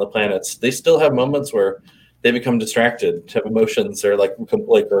person on the planet, they still have moments where they become distracted, have emotions, or like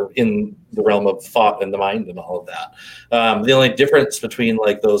are in the realm of thought and the mind and all of that. The only difference between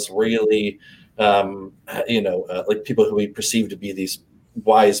like those really, like people who we perceive to be these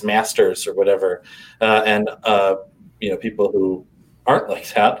wise masters or whatever, and people who aren't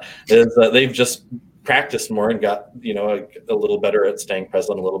like that, is that they've just practiced more and got a little better at staying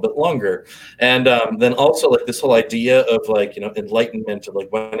present a little bit longer. And then also like this whole idea of like enlightenment, of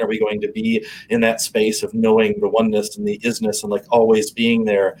like when are we going to be in that space of knowing the oneness and the isness and like always being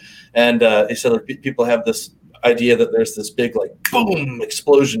there. And he said like people have this idea that there's this big like boom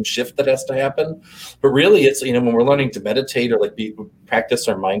explosion shift that has to happen, but really it's when we're learning to meditate or like practice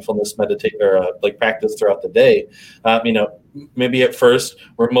our mindfulness meditate or like practice throughout the day, maybe at first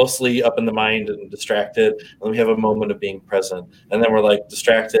we're mostly up in the mind and distracted, and then we have a moment of being present, and then we're like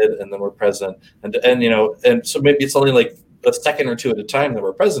distracted, and then we're present, and so maybe it's only like a second or two at a time that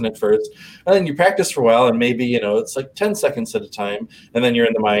we're present at first, and then you practice for a while, and maybe it's like 10 seconds at a time, and then you're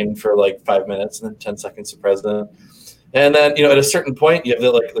in the mind for like 5 minutes, and then 10 seconds of present, and then at a certain point you have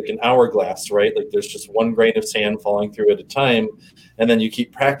like an hourglass, right? Like there's just one grain of sand falling through at a time, and then you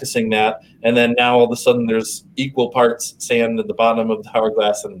keep practicing that, and then now all of a sudden there's equal parts sand at the bottom of the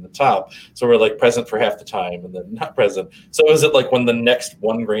hourglass and in the top, so we're like present for half the time and then not present. So is it like when the next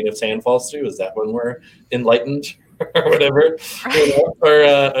one grain of sand falls through, is that when we're enlightened or whatever? Or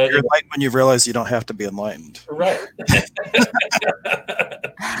you're enlightened when you realize you don't have to be enlightened, right?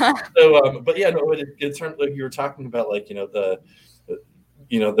 So but yeah, no, in terms of you were talking about like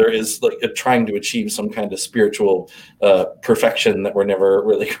there is like trying to achieve some kind of spiritual perfection that we're never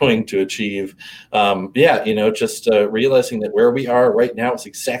really going to achieve. Just realizing that where we are right now is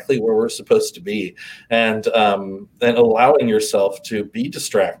exactly where we're supposed to be, and then allowing yourself to be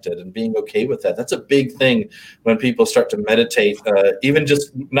distracted and being okay with that. That's a big thing when people start to meditate, even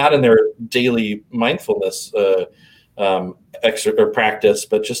just not in their daily mindfulness or practice,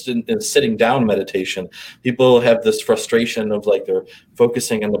 but just in sitting down meditation. People have this frustration of like they're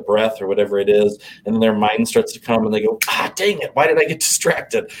focusing on the breath or whatever it is, and then their mind starts to come and they go, dang it, why did I get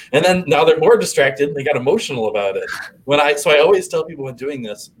distracted? And then now they're more distracted and they got emotional about it. So I always tell people when doing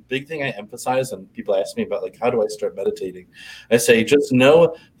this, big thing I emphasize, and people ask me about like, how do I start meditating? I say, just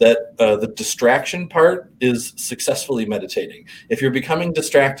know that the distraction part is successfully meditating. If you're becoming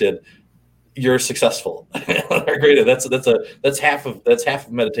distracted, you're successful. That's half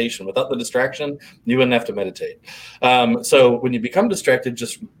of meditation. Without the distraction, you wouldn't have to meditate. So when you become distracted,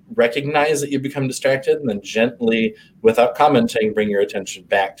 just recognize that you become distracted, and then gently, without commenting, bring your attention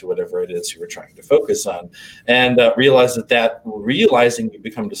back to whatever it is you were trying to focus on, and realize that realizing you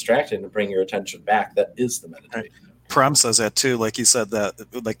become distracted and bring your attention back, that is the meditation. Right. Pram says that too. Like you said, that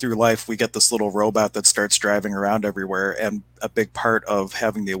like through life, we get this little robot that starts driving around everywhere. And a big part of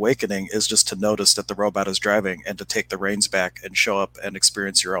having the awakening is just to notice that the robot is driving and to take the reins back and show up and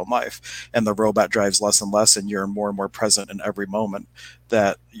experience your own life. And the robot drives less and less, and you're more and more present in every moment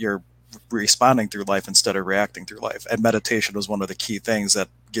that you're responding through life instead of reacting through life. And meditation was one of the key things that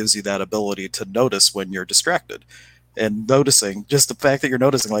gives you that ability to notice when you're distracted. And noticing, just the fact that you're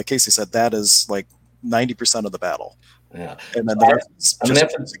noticing, like Casey said, that is like 90% of the battle. Yeah. And then I'm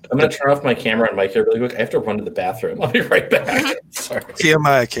gonna turn off my camera and mic here really quick. I have to run to the bathroom. I'll be right back. Sorry.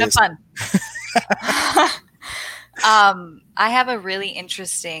 TMI, Casey. Have fun. I have a really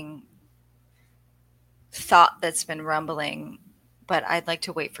interesting thought that's been rumbling, but I'd like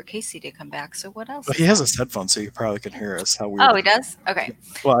to wait for Casey to come back. So what else? Well, he has his headphones, so you probably can hear us. How weird. Oh, he does? Okay.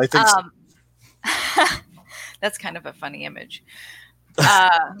 Well, I think so. That's kind of a funny image.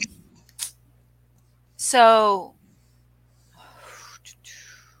 So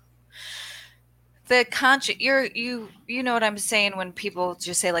the conscious, you know what I'm saying when people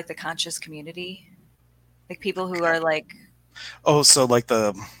just say like the conscious community, like people who are like, so like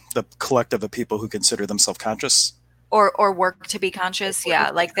the collective of people who consider themselves conscious or work to be conscious,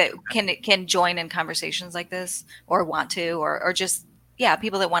 like that can join in conversations like this or want to, or just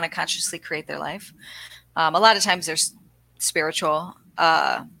people that want to consciously create their life. A lot of times they're spiritual.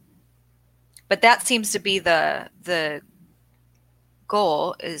 But that seems to be the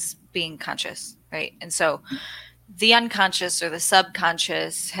goal, is being conscious, right? And so the unconscious or the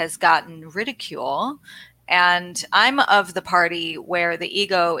subconscious has gotten ridicule. And I'm of the party where the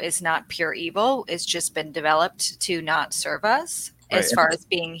ego is not pure evil. It's just been developed to not serve us as far as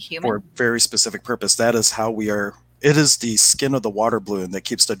being human. For a very specific purpose. That is how we are. It is the skin of the water balloon that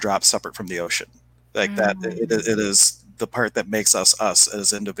keeps the drop separate from the ocean. Like that, it is the part that makes us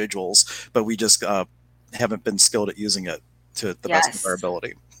as individuals, but we just haven't been skilled at using it to the best of our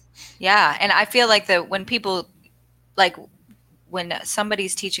ability. Yeah. And I feel like that when people, like when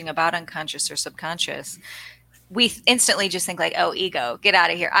somebody's teaching about unconscious or subconscious, we instantly just think like, oh, ego, get out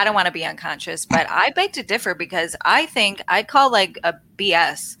of here. I don't want to be unconscious. But I beg to differ, because I think I call like a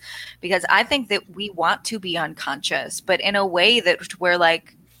BS, because I think that we want to be unconscious, but in a way that we're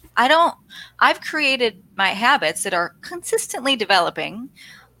like, I've created my habits that are consistently developing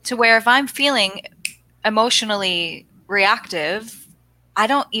to where if I'm feeling emotionally reactive, I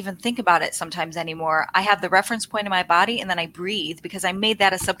don't even think about it sometimes anymore. I have the reference point in my body and then I breathe, because I made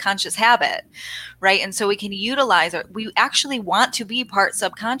that a subconscious habit, right? And so we can utilize it. We actually want to be part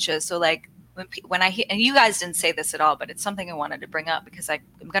subconscious. So like when I hear, and you guys didn't say this at all, but it's something I wanted to bring up because I'm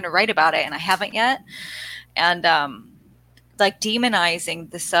going to write about it and I haven't yet. And like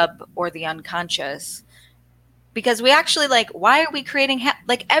demonizing the sub or the unconscious, because we actually like, why are we creating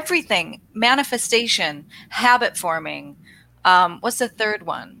like everything, manifestation, habit forming? What's the third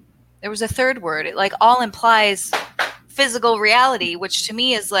one? There was a third word. It like all implies physical reality, which to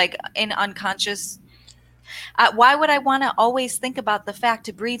me is like an unconscious. Why would I want to always think about the fact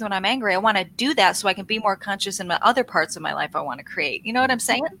to breathe when I'm angry? I want to do that so I can be more conscious in my other parts of my life I want to create. You know what I'm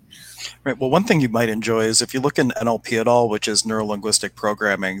saying? Right. Well, one thing you might enjoy is if you look in NLP at all, which is neuro-linguistic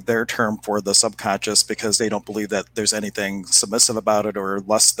programming, their term for the subconscious, because they don't believe that there's anything submissive about it or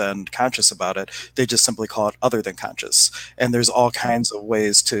less than conscious about it, they just simply call it other than conscious. And there's all kinds of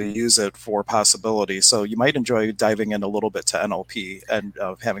ways to use it for possibility. So you might enjoy diving in a little bit to NLP and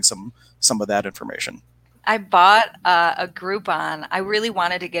having some of that information. I bought a Groupon. I really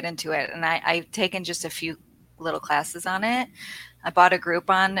wanted to get into it, and I've taken just a few little classes on it. I bought a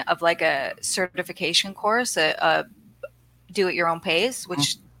Groupon of like a certification course, a do at your own pace,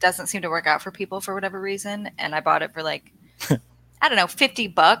 which doesn't seem to work out for people for whatever reason. And I bought it for like, I don't know,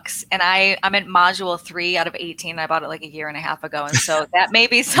 $50. And I'm at module 3 out of 18. I bought it like a year and a half ago. And so that may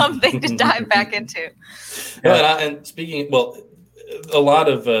be something to dive back into. And speaking, well, a lot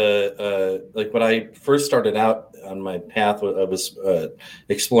of like when I first started out on my path, I was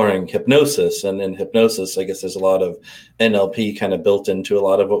exploring hypnosis, and in hypnosis, I guess there's a lot of NLP kind of built into a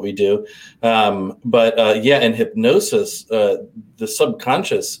lot of what we do. But in hypnosis, the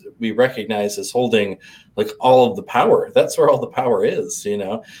subconscious we recognize as holding like all of the power. That's where all the power is, you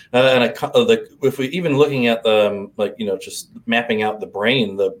know. And like if we even looking at the like, you know, just mapping out the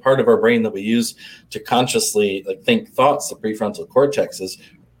brain, the part of our brain that we use to consciously like think thoughts, the prefrontal cortex, is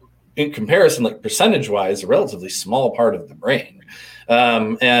in comparison, like percentage wise, a relatively small part of the brain.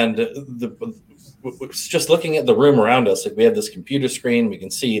 And just looking at the room around us, like we have this computer screen, we can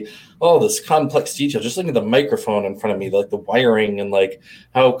see all this complex detail. Just looking at the microphone in front of me, like the wiring and like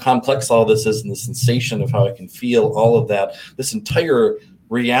how complex all this is, and the sensation of how I can feel all of that. This entire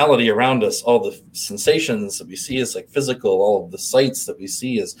reality around us, all the sensations that we see as like physical, all of the sights that we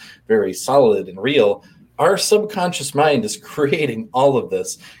see as very solid and real. Our subconscious mind is creating all of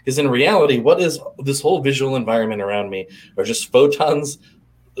this, because in reality, what is this whole visual environment around me are just photons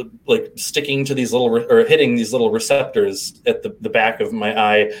like sticking to these little or hitting these little receptors at the back of my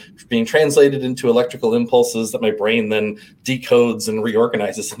eye, being translated into electrical impulses that my brain then decodes and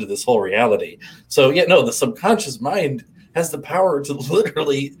reorganizes into this whole reality. So the subconscious mind has the power to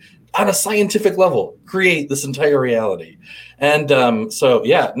literally, on a scientific level, create this entire reality. And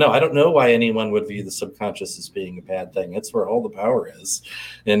I don't know why anyone would view the subconscious as being a bad thing. It's where all the power is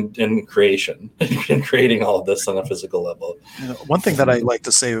in creation and creating all of this on a physical level. One thing that I like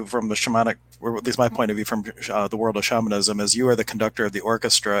to say from the shamanic, or at least my point of view from the world of shamanism, is you are the conductor of the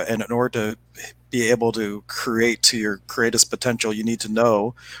orchestra. And in order to be able to create to your greatest potential, you need to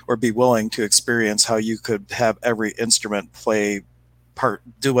know or be willing to experience how you could have every instrument play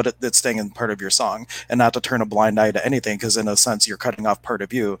do what it's saying in part of your song, and not to turn a blind eye to anything, because in a sense you're cutting off part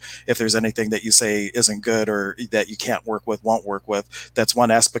of you. If there's anything that you say isn't good or that you can't work with, won't work with, that's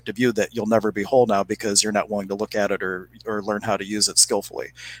one aspect of you that you'll never be whole now, because you're not willing to look at it or learn how to use it skillfully.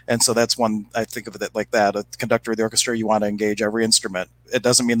 And so that's one, I think of it like that. A conductor of the orchestra, you want to engage every instrument. It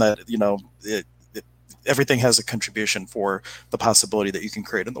doesn't mean that everything has a contribution for the possibility that you can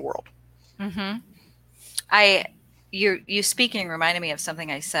create in the world. Mm-hmm. You speaking reminded me of something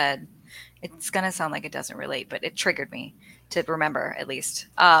I said. It's going to sound like it doesn't relate, but it triggered me to remember, at least.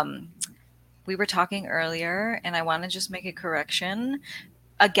 We were talking earlier, and I want to just make a correction.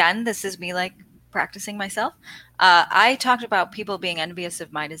 Again, this is me like practicing myself. I talked about people being envious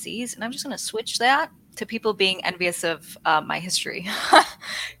of my disease, and I'm just going to switch that to people being envious of my history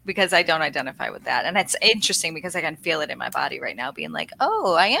because I don't identify with that. And it's interesting because I can feel it in my body right now, being like,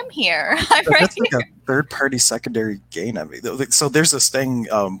 oh, I am here. I'm right That's like here. a third-party secondary gain. I mean, so there's this thing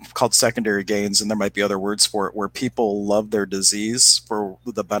called secondary gains, and there might be other words for it, where people love their disease for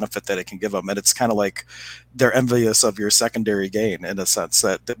the benefit that it can give them. And it's kind of like they're envious of your secondary gain, in a sense,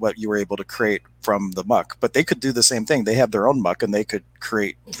 that what you were able to create from the muck. But they could do the same thing. They have their own muck, and they could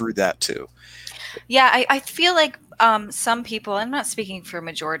create through that too. Yeah, I feel like some people, I'm not speaking for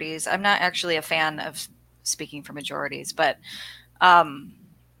majorities. I'm not actually a fan of speaking for majorities, but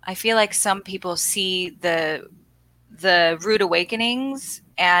I feel like some people see the rude awakenings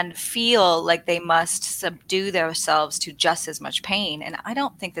and feel like they must subdue themselves to just as much pain. And I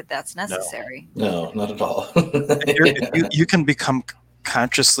don't think that that's necessary. No, not at all. You can become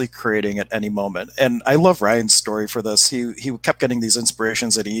consciously creating at any moment. And I love Ryan's story for this. He kept getting these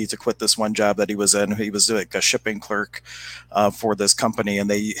inspirations that he needed to quit this one job that he was in. He was doing a shipping clerk for this company, and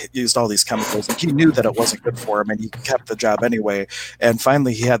they used all these chemicals, and he knew that it wasn't good for him, and he kept the job anyway. And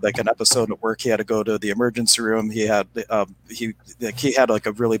finally he had like an episode at work. He had to go to the emergency room. He had like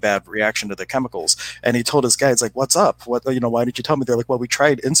a really bad reaction to the chemicals, and he told his guys, like, what's up? Why didn't you tell me? They're like, well, we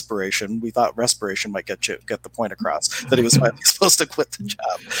tried inspiration. We thought respiration might get the point across that he was finally supposed to quit the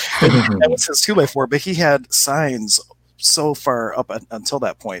job. That was his 2x4, but he had signs so far up until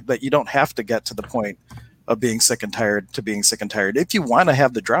that point that you don't have to get to the point of being sick and tired to being sick and tired. If you want to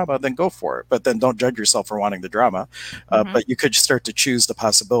have the drama, then go for it, but then don't judge yourself for wanting the drama. But you could start to choose the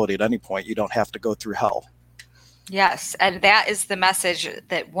possibility at any point. You don't have to go through hell. Yes, and that is the message,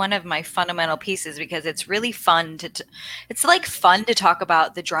 that one of my fundamental pieces, because it's really fun it's like fun to talk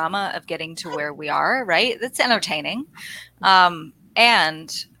about the drama of getting to where we are, right? It's entertaining.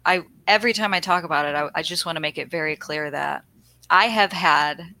 And every time I talk about it, I just want to make it very clear that I have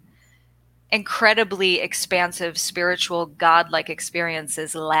had incredibly expansive, spiritual, godlike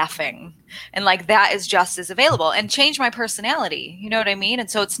experiences laughing. And like that is just as available and change my personality. You know what I mean?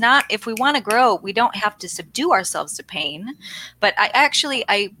 And so it's not, if we want to grow, we don't have to subdue ourselves to pain. But I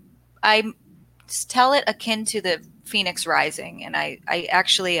tell it akin to the Phoenix Rising. And I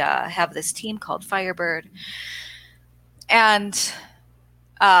actually have this team called Firebird. And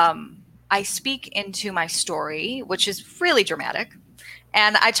I speak into my story, which is really dramatic.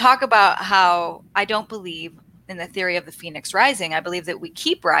 And I talk about how I don't believe in the theory of the Phoenix Rising. I believe that we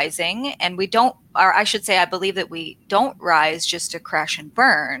keep rising, and we don't, or I should say, I believe that we don't rise just to crash and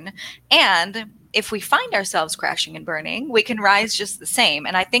burn. And if we find ourselves crashing and burning, we can rise just the same.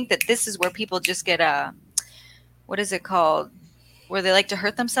 And I think that this is where people just get what is it called? Where they like to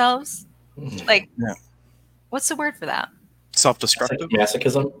hurt themselves? Like, what's the word for that? Self-destructive?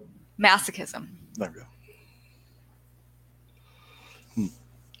 Masochism? Masochism. There we go.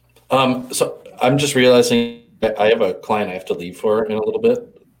 So I'm just realizing that I have a client I have to leave for in a little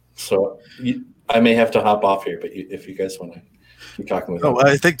bit. So I may have to hop off here, but if you guys want to keep talking with me.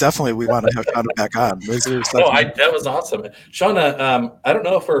 I think definitely we want to have Shauna back on. That was awesome. Shauna, I don't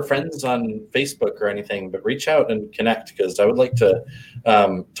know if we're friends on Facebook or anything, but reach out and connect, because I would like to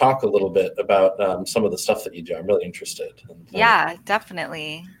talk a little bit about some of the stuff that you do. I'm really interested. Yeah,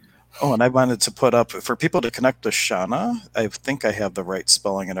 definitely. Oh, and I wanted to put up, for people to connect with Shauna, I think I have the right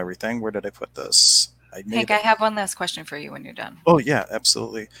spelling and everything. Where did I put this? Hank, I have one last question for you when you're done. Oh, yeah,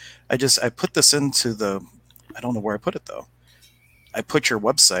 absolutely. I put this into I don't know where I put it, though. I put your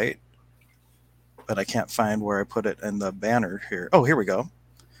website, but I can't find where I put it in the banner here. Oh, here we go.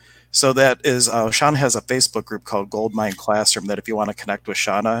 So that is, Shauna has a Facebook group called Goldmine Classroom that if you want to connect with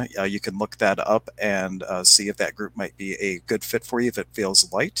Shauna, you can look that up and see if that group might be a good fit for you, if it feels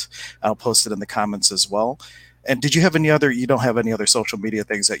light. I'll post it in the comments as well. And did you have you don't have any other social media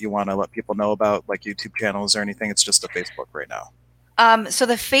things that you want to let people know about, like YouTube channels or anything? It's just a Facebook right now. So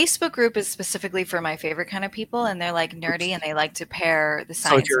the Facebook group is specifically for my favorite kind of people, and they're like nerdy and they like to pair the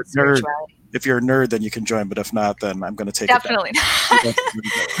science and spirituality. If you're a nerd, then you can join, but if not, then I'm going to take Definitely it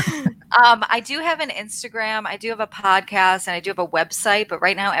not. I do have an Instagram, I do have a podcast, and I do have a website, but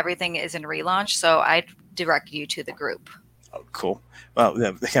right now everything is in relaunch, so I direct you to the group. Oh, cool. Well,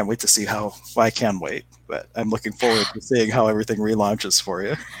 yeah, I can't wait to see I can wait, but I'm looking forward to seeing how everything relaunches for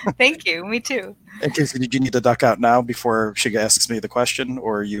you. Thank you. Me too. And Casey, did you need to duck out now before she asks me the question,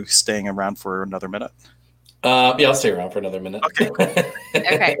 or are you staying around for another minute? Yeah, I'll stay around for another minute. Okay.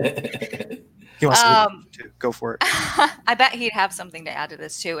 Okay. He wants to go for it. I bet he'd have something to add to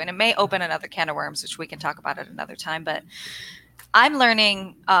this too, and it may open another can of worms, which we can talk about at another time. But I'm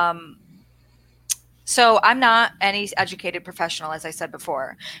learning. So I'm not any educated professional, as I said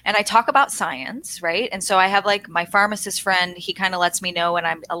before, and I talk about science, right? And so I have like my pharmacist friend, he kind of lets me know when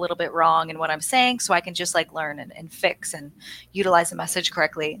I'm a little bit wrong in what I'm saying, so I can just like learn and fix and utilize the message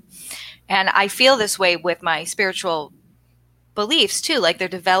correctly. And I feel this way with my spiritual beliefs too, like they're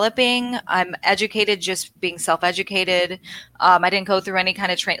developing. I'm educated, just being self-educated. I didn't go through any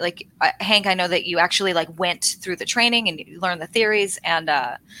kind of training. Like Hank, I know that you actually like went through the training and you learned the theories, and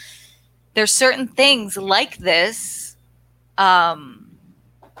there's certain things like this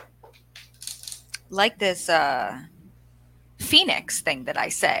Phoenix thing that I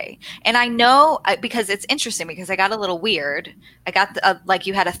say. And I know because it's interesting, because I got a little weird. I got like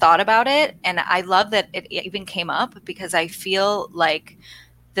you had a thought about it, and I love that it even came up, because I feel like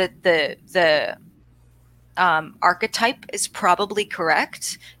the archetype is probably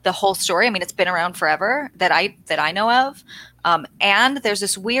correct. The whole story, I mean, it's been around forever that I know of. And there's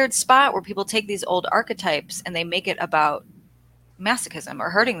this weird spot where people take these old archetypes and they make it about masochism or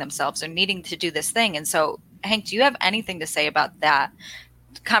hurting themselves or needing to do this thing. And so, Hank, do you have anything to say about that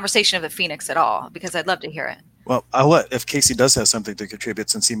conversation of the Phoenix at all? Because I'd love to hear it. Well, I'll let, if Casey does have something to contribute,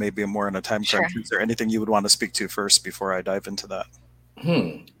 since he may be more in a time crunch, is there anything you would want to speak to first before I dive into that?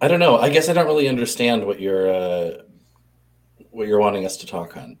 I don't know. I guess I don't really understand what you're wanting us to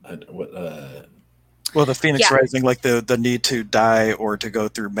talk on. Well, the Phoenix Rising, like the need to die or to go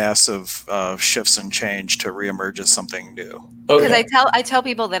through massive shifts and change to reemerge as something new. Because I tell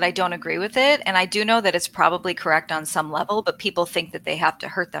people that I don't agree with it, and I do know that it's probably correct on some level, but people think that they have to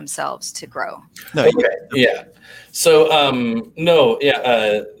hurt themselves to grow. No, yeah. So no,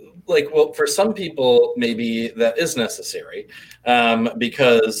 yeah. Like, well, for some people, maybe that is necessary,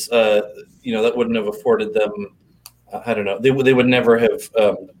 because that wouldn't have afforded them. I don't know. They would never have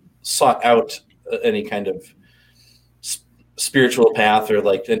sought out any kind of spiritual path, or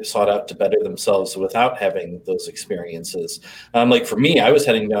like sought out to better themselves without having those experiences. Like for me, I was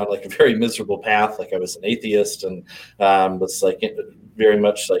heading down like a very miserable path. Like I was an atheist and was like very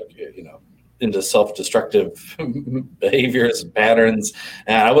much like into self-destructive behaviors and patterns,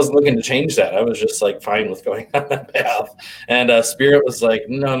 and I wasn't looking to change that. I was just like fine with going on that path. And Spirit was like,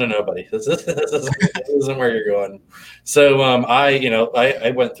 no, buddy, this isn't where you're going. So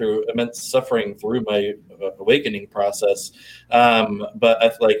I went through immense suffering through my awakening process, but I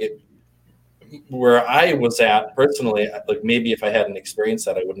feel like where I was at personally, like maybe if I hadn't experienced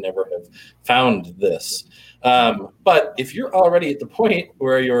that, I would never have found this. But if you're already at the point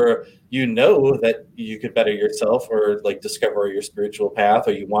where you know that you could better yourself, or like discover your spiritual path,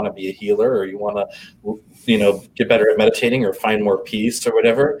 or you want to be a healer, or you want to, get better at meditating or find more peace or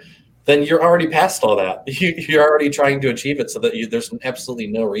whatever, then you're already past all that. You're already trying to achieve it, so that there's absolutely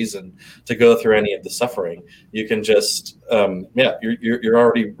no reason to go through any of the suffering. You can just, you're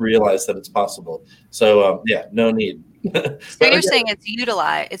already realized that it's possible. So no need. So you're saying it's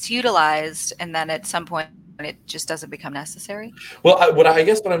utilized, and then at some point it just doesn't become necessary? Well, I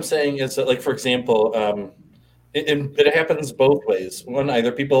guess what I'm saying is that, like, for example, it happens both ways. One,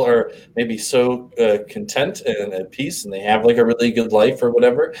 either people are maybe so content and at peace, and they have like a really good life or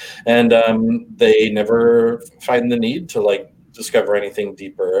whatever, and they never find the need to like discover anything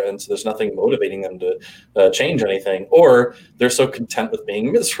deeper, and so there's nothing motivating them to change anything, or they're so content with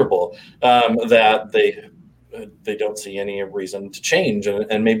being miserable that they don't see any reason to change,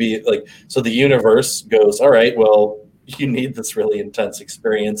 and maybe like, so the universe goes, all right, well, you need this really intense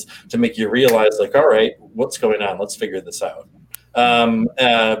experience to make you realize, like, all right, what's going on? Let's figure this out.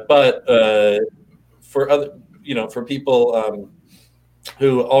 But for people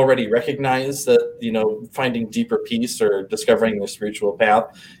who already recognize that, finding deeper peace or discovering their spiritual path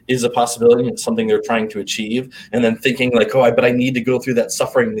is a possibility, it's something they're trying to achieve, and then thinking like, but I need to go through that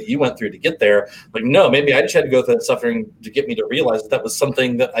suffering that you went through to get there. Like, no, maybe I just had to go through that suffering to get me to realize that was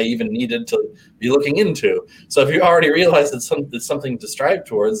something that I even needed to be looking into. So if you already realize it's something to strive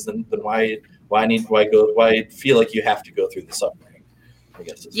towards, then why feel like you have to go through the suffering?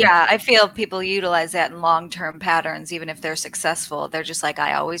 I feel people utilize that in long-term patterns. Even if they're successful, they're just like,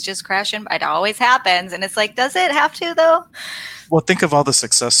 I always just crash, and it always happens. And it's like, does it have to though? Well, think of all the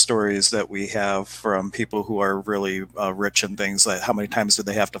success stories that we have from people who are really rich and things. Like, how many times did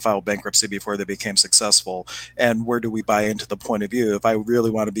they have to file bankruptcy before they became successful? And where do we buy into the point of view? If I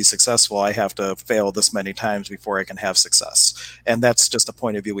really want to be successful, I have to fail this many times before I can have success. And that's just a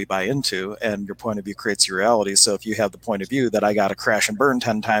point of view we buy into, and your point of view creates your reality. So if you have the point of view that I got to crash and burn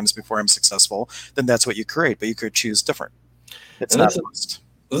 10 times before I'm successful, then that's what you create, but you could choose different. It's not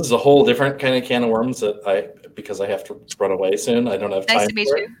this is a whole different kind of can of worms because I have to run away soon. I don't have time. Nice to meet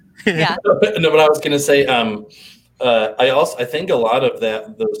you. Yeah. No, but I was going to say, I think a lot of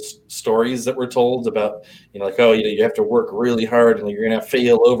those stories that were told about, like, you have to work really hard and you're going to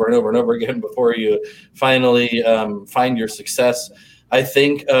fail over and over and over again before you finally find your success. I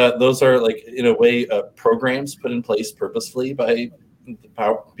think those are, like, in a way, programs put in place purposefully by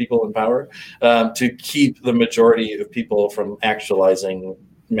people in power to keep the majority of people from actualizing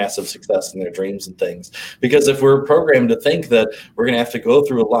massive success in their dreams and things. Because if we're programmed to think that we're going to have to go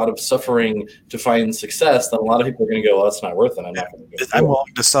through a lot of suffering to find success, then a lot of people are going to go, well, that's not worth it. I'm not going to go. I'm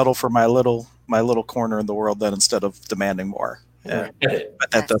willing to settle for my little corner in the world then, instead of demanding more. Yeah.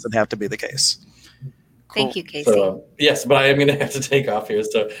 But that doesn't have to be the case. Cool. Thank you, Casey. So, yes, but I am going to have to take off here.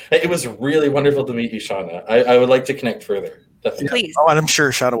 So it was really wonderful to meet you, Shauna. I would like to connect further. Definitely. Please. Oh, and I'm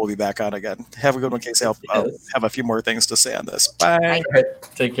sure Shauna will be back on again. Have a good one, Casey. I'll have a few more things to say on this. Bye. All right.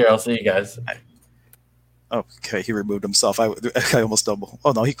 Take care. I'll see you guys. Okay, he removed himself. I almost double.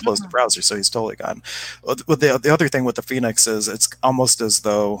 Oh no, he closed the browser, so he's totally gone. The other thing with the Phoenix is it's almost as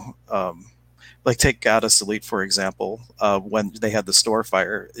though, like, take Goddess Elite for example. When they had the store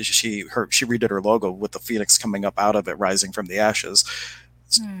fire, she redid her logo with the Phoenix coming up out of it, rising from the ashes.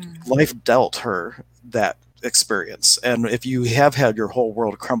 Life dealt her that experience, and if you have had your whole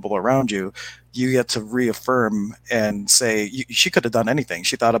world crumble around you, you get to reaffirm and say she could have done anything.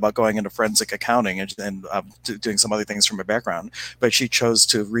 She thought about going into forensic accounting and doing some other things from her background, but she chose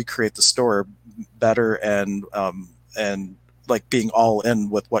to recreate the store better and like being all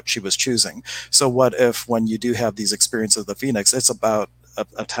in with what she was choosing. So what if, when you do have these experiences of the Phoenix, it's about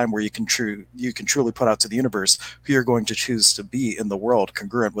a time where you can truly put out to the universe who you're going to choose to be in the world,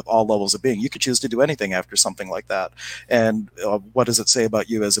 congruent with all levels of being. You could choose to do anything after something like that. And what does it say about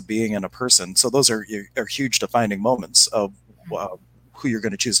you as a being and a person? So those are huge defining moments of who you're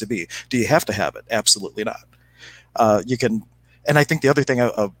going to choose to be. Do you have to have it? Absolutely not. You can, and I think the other thing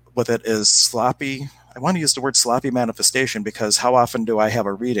with it is sloppy. I want to use the word sloppy manifestation, because how often do I have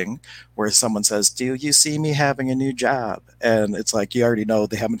a reading where someone says, do you see me having a new job? And it's like, you already know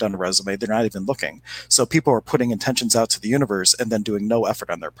they haven't done a resume. They're not even looking. So people are putting intentions out to the universe and then doing no effort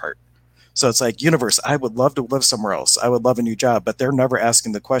on their part. So it's like, universe, I would love to live somewhere else. I would love a new job, but they're never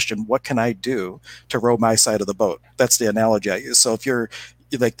asking the question, what can I do to row my side of the boat? That's the analogy I use. So if you're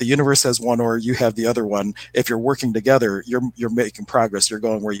like, the universe has one oar, you have the other one. If you're working together, you're making progress. You're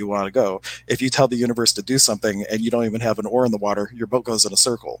going where you want to go. If you tell the universe to do something and you don't even have an oar in the water, your boat goes in a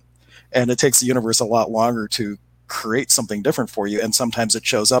circle. And it takes the universe a lot longer to create something different for you, and sometimes it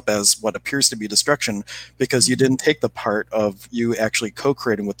shows up as what appears to be destruction because you didn't take the part of you actually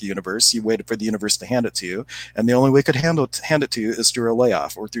co-creating with the universe. You waited for the universe to hand it to you, and the only way it could hand it to you is through a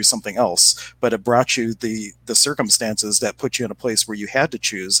layoff or through something else. But it brought you the circumstances that put you in a place where you had to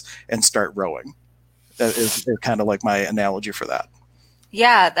choose and start rowing. That is kind of like my analogy for that.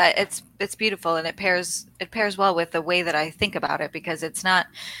 Yeah, that it's beautiful, and it pairs well with the way that I think about it, because it's not,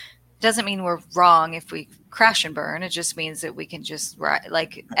 doesn't mean we're wrong if we crash and burn. It just means that we can just,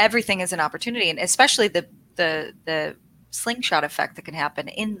 like, everything is an opportunity, and especially the slingshot effect that can happen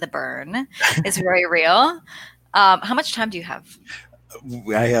in the burn is very real. How much time do you have?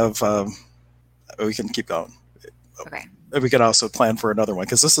 I have. We can keep going. Okay. We can also plan for another one,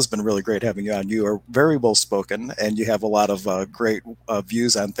 because this has been really great having you on. You are very well spoken, and you have a lot of great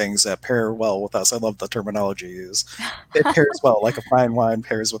views on things that pair well with us. I love the terminology you use. It pairs well, like a fine wine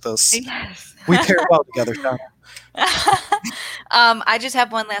pairs with us. Yes. We pair well together, Shauna. I just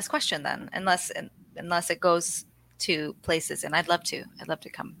have one last question then, unless it goes to places, and I'd love to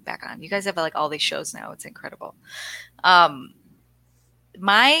come back on. You guys have like all these shows now. It's incredible. The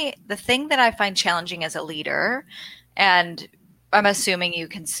thing that I find challenging as a leader, and I'm assuming you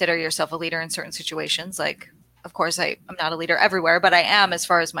consider yourself a leader in certain situations. Like, of course, I'm not a leader everywhere, but I am as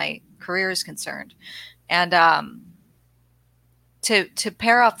far as my career is concerned. And to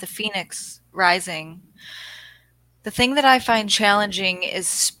pair off the Phoenix Rising, the thing that I find challenging is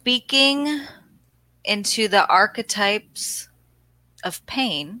speaking into the archetypes of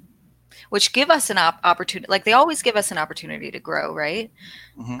pain, which give us an opportunity. Like, they always give us an opportunity to grow, right?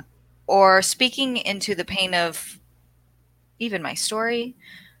 Mm-hmm. Or speaking into the pain of even my story.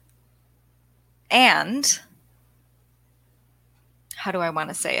 And how do I want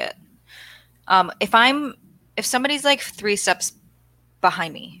to say it? If somebody's like 3 steps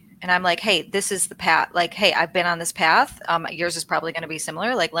behind me and I'm like, hey, this is the path. Like, hey, I've been on this path. Yours is probably going to be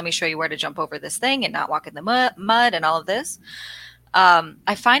similar. Like, let me show you where to jump over this thing and not walk in the mud and all of this.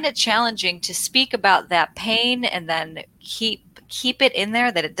 I find it challenging to speak about that pain and then keep it in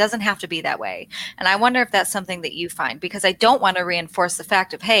there, that it doesn't have to be that way. And I wonder if that's something that you find, because I don't want to reinforce the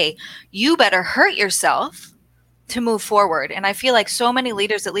fact of, hey, you better hurt yourself to move forward. And I feel like so many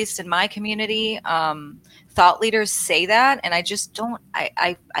leaders, at least in my community, thought leaders say that, and I just don't.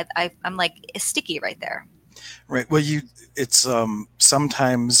 I'm like sticky right there. Right. Well, it's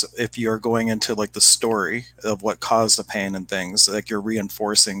sometimes if you're going into like the story of what caused the pain and things, like you're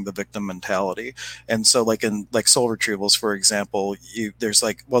reinforcing the victim mentality. And so like in like soul retrievals, for example, there's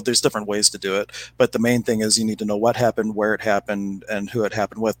different ways to do it. But the main thing is you need to know what happened, where it happened, and who it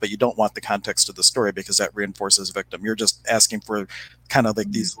happened with. But you don't want the context of the story, because that reinforces victim. You're just asking for kind of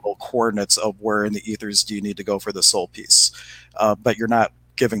like these little coordinates of where in the ethers do you need to go for the soul piece. But you're not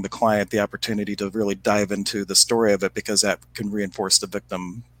giving the client the opportunity to really dive into the story of it, because that can reinforce the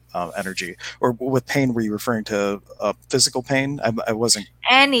victim energy. Or with pain, were you referring to physical pain? I wasn't.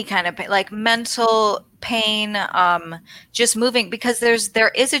 Any kind of pain, like mental pain, just moving, because there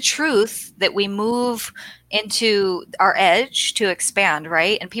is a truth that we move into our edge to expand,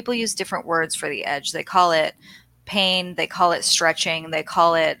 right? And people use different words for the edge. They call it pain, they call it stretching, they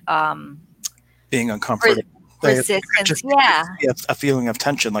call it being uncomfortable. Resistance, a feeling of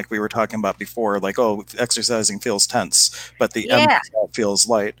tension, like we were talking about before. Like, oh, exercising feels tense, but the end result feels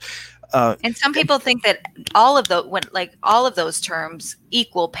light. And some people think that all of those terms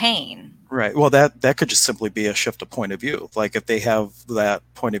equal pain. Right. Well, that could just simply be a shift of point of view. Like if they have that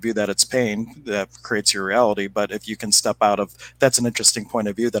point of view that it's pain, that creates your reality. But if you can step out of, that's an interesting point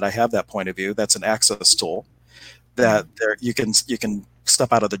of view, that I have that point of view. That's an access tool. That there you can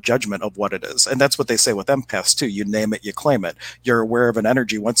step out of the judgment of what it is. And that's what they say with empaths too. You name it, you claim it. You're aware of an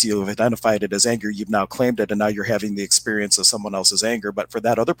energy. Once you've identified it as anger, you've now claimed it, and now you're having the experience of someone else's anger. But for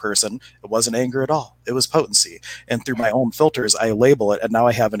that other person, it wasn't anger at all. It was potency. And through my own filters, I label it, and now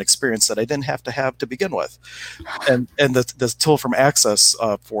I have an experience that I didn't have to begin with. And the tool from Access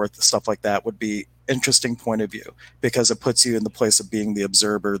for stuff like that would be interesting point of view, because it puts you in the place of being the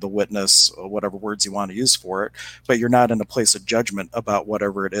observer, the witness, or whatever words you want to use for it, but you're not in a place of judgment about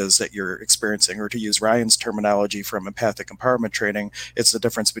whatever it is that you're experiencing. Or to use Ryan's terminology from empathic empowerment training, it's the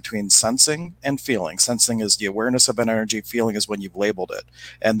difference between sensing and feeling. Sensing is the awareness of an energy, feeling is when you've labeled it,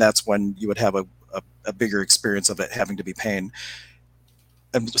 and that's when you would have a bigger experience of it having to be pain.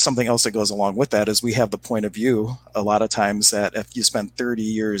 and something else that goes along with that is we have the point of view a lot of times that if you spend 30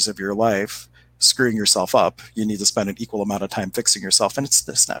 years of your life screwing yourself up, you need to spend an equal amount of time fixing yourself. And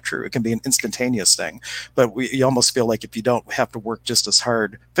it's not true. It can be an instantaneous thing. But you almost feel like if you don't have to work just as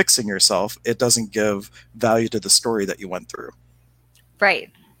hard fixing yourself, it doesn't give value to the story that you went through.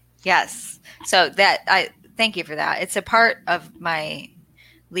 Right. Yes. So that I thank you for that. It's a part of my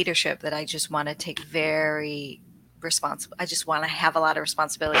leadership that I just want to take very responsible. I just want to have a lot of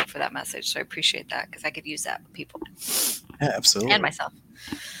responsibility for that message. So I appreciate that because I could use that with people. Yeah, absolutely. And myself.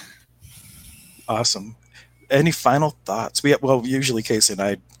 Awesome. Any final thoughts? Well, usually Casey and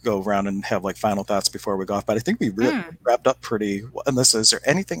I go around and have like final thoughts before we go off, but I think we really wrapped up pretty well. Unless, is there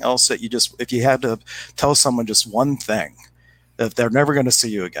anything else that if you had to tell someone just one thing, if they're never going to see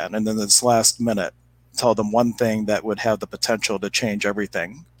you again, and then this last minute, tell them one thing that would have the potential to change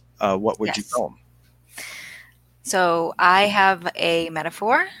everything, what would you tell them? So I have a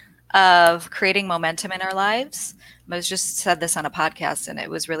metaphor of creating momentum in our lives. I was just said this on a podcast and it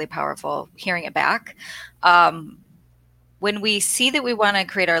was really powerful hearing it back. When we see that we want to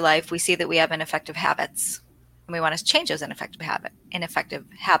create our life, we see that we have ineffective habits and we want to change those ineffective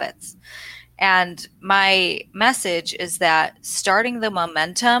habits. And my message is that starting the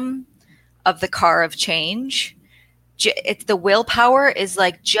momentum of the car of change, it's the willpower is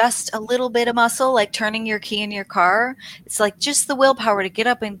like just a little bit of muscle, like turning your key in your car. It's like just the willpower to get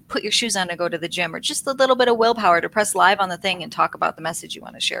up and put your shoes on and go to the gym, or just a little bit of willpower to press live on the thing and talk about the message you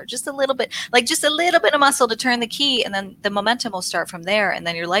want to share. Just a little bit of muscle to turn the key, and then the momentum will start from there. And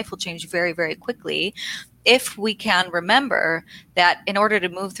then your life will change very, very quickly. If we can remember that in order to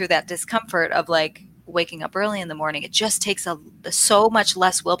move through that discomfort of like waking up early in the morning, it just takes so much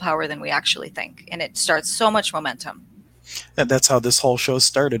less willpower than we actually think. And it starts so much momentum. And that's how this whole show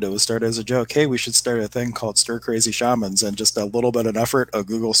started. It was started as a joke. Hey, we should start a thing called Stir Crazy Shamans, and just a little bit of effort, a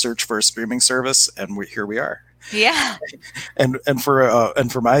Google search for a streaming service, and here we are. Yeah. And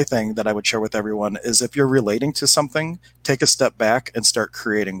for my thing that I would share with everyone is, if you're relating to something, take a step back and start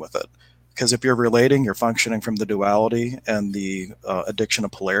creating with it. Because if you're relating, you're functioning from the duality and the addiction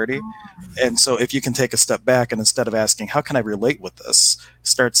of polarity. And so if you can take a step back and instead of asking, how can I relate with this,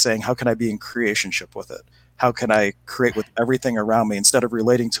 start saying, how can I be in creationship with it? How can I create with everything around me? Instead of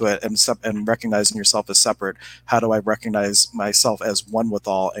relating to it and recognizing yourself as separate, how do I recognize myself as one with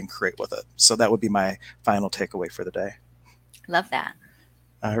all and create with it? So that would be my final takeaway for the day. Love that.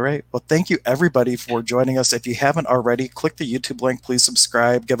 All right. Well, thank you, everybody, for joining us. If you haven't already, click the YouTube link. Please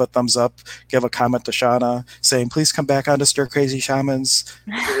subscribe, give a thumbs up, give a comment to Shauna saying, please come back on to Stir Crazy Shamans.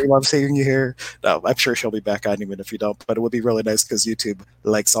 We love seeing you here. No, I'm sure she'll be back on even if you don't, but it would be really nice because YouTube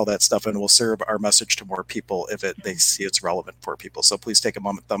likes all that stuff and will serve our message to more people if they see it's relevant for people. So please take a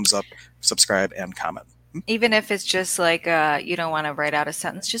moment, thumbs up, subscribe, and comment. Even if it's just like you don't want to write out a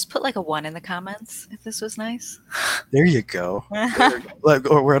sentence, just put like a 1 in the comments if this was nice. There you go.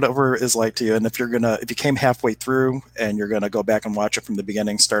 Or whatever is like to you. And if you came halfway through and you're gonna go back and watch it from the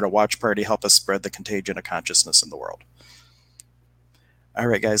beginning, start a watch party, help us spread the contagion of consciousness in the world. All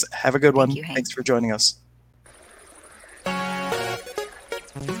right, guys, have a good one. Thank you, Hank. Thanks for joining us.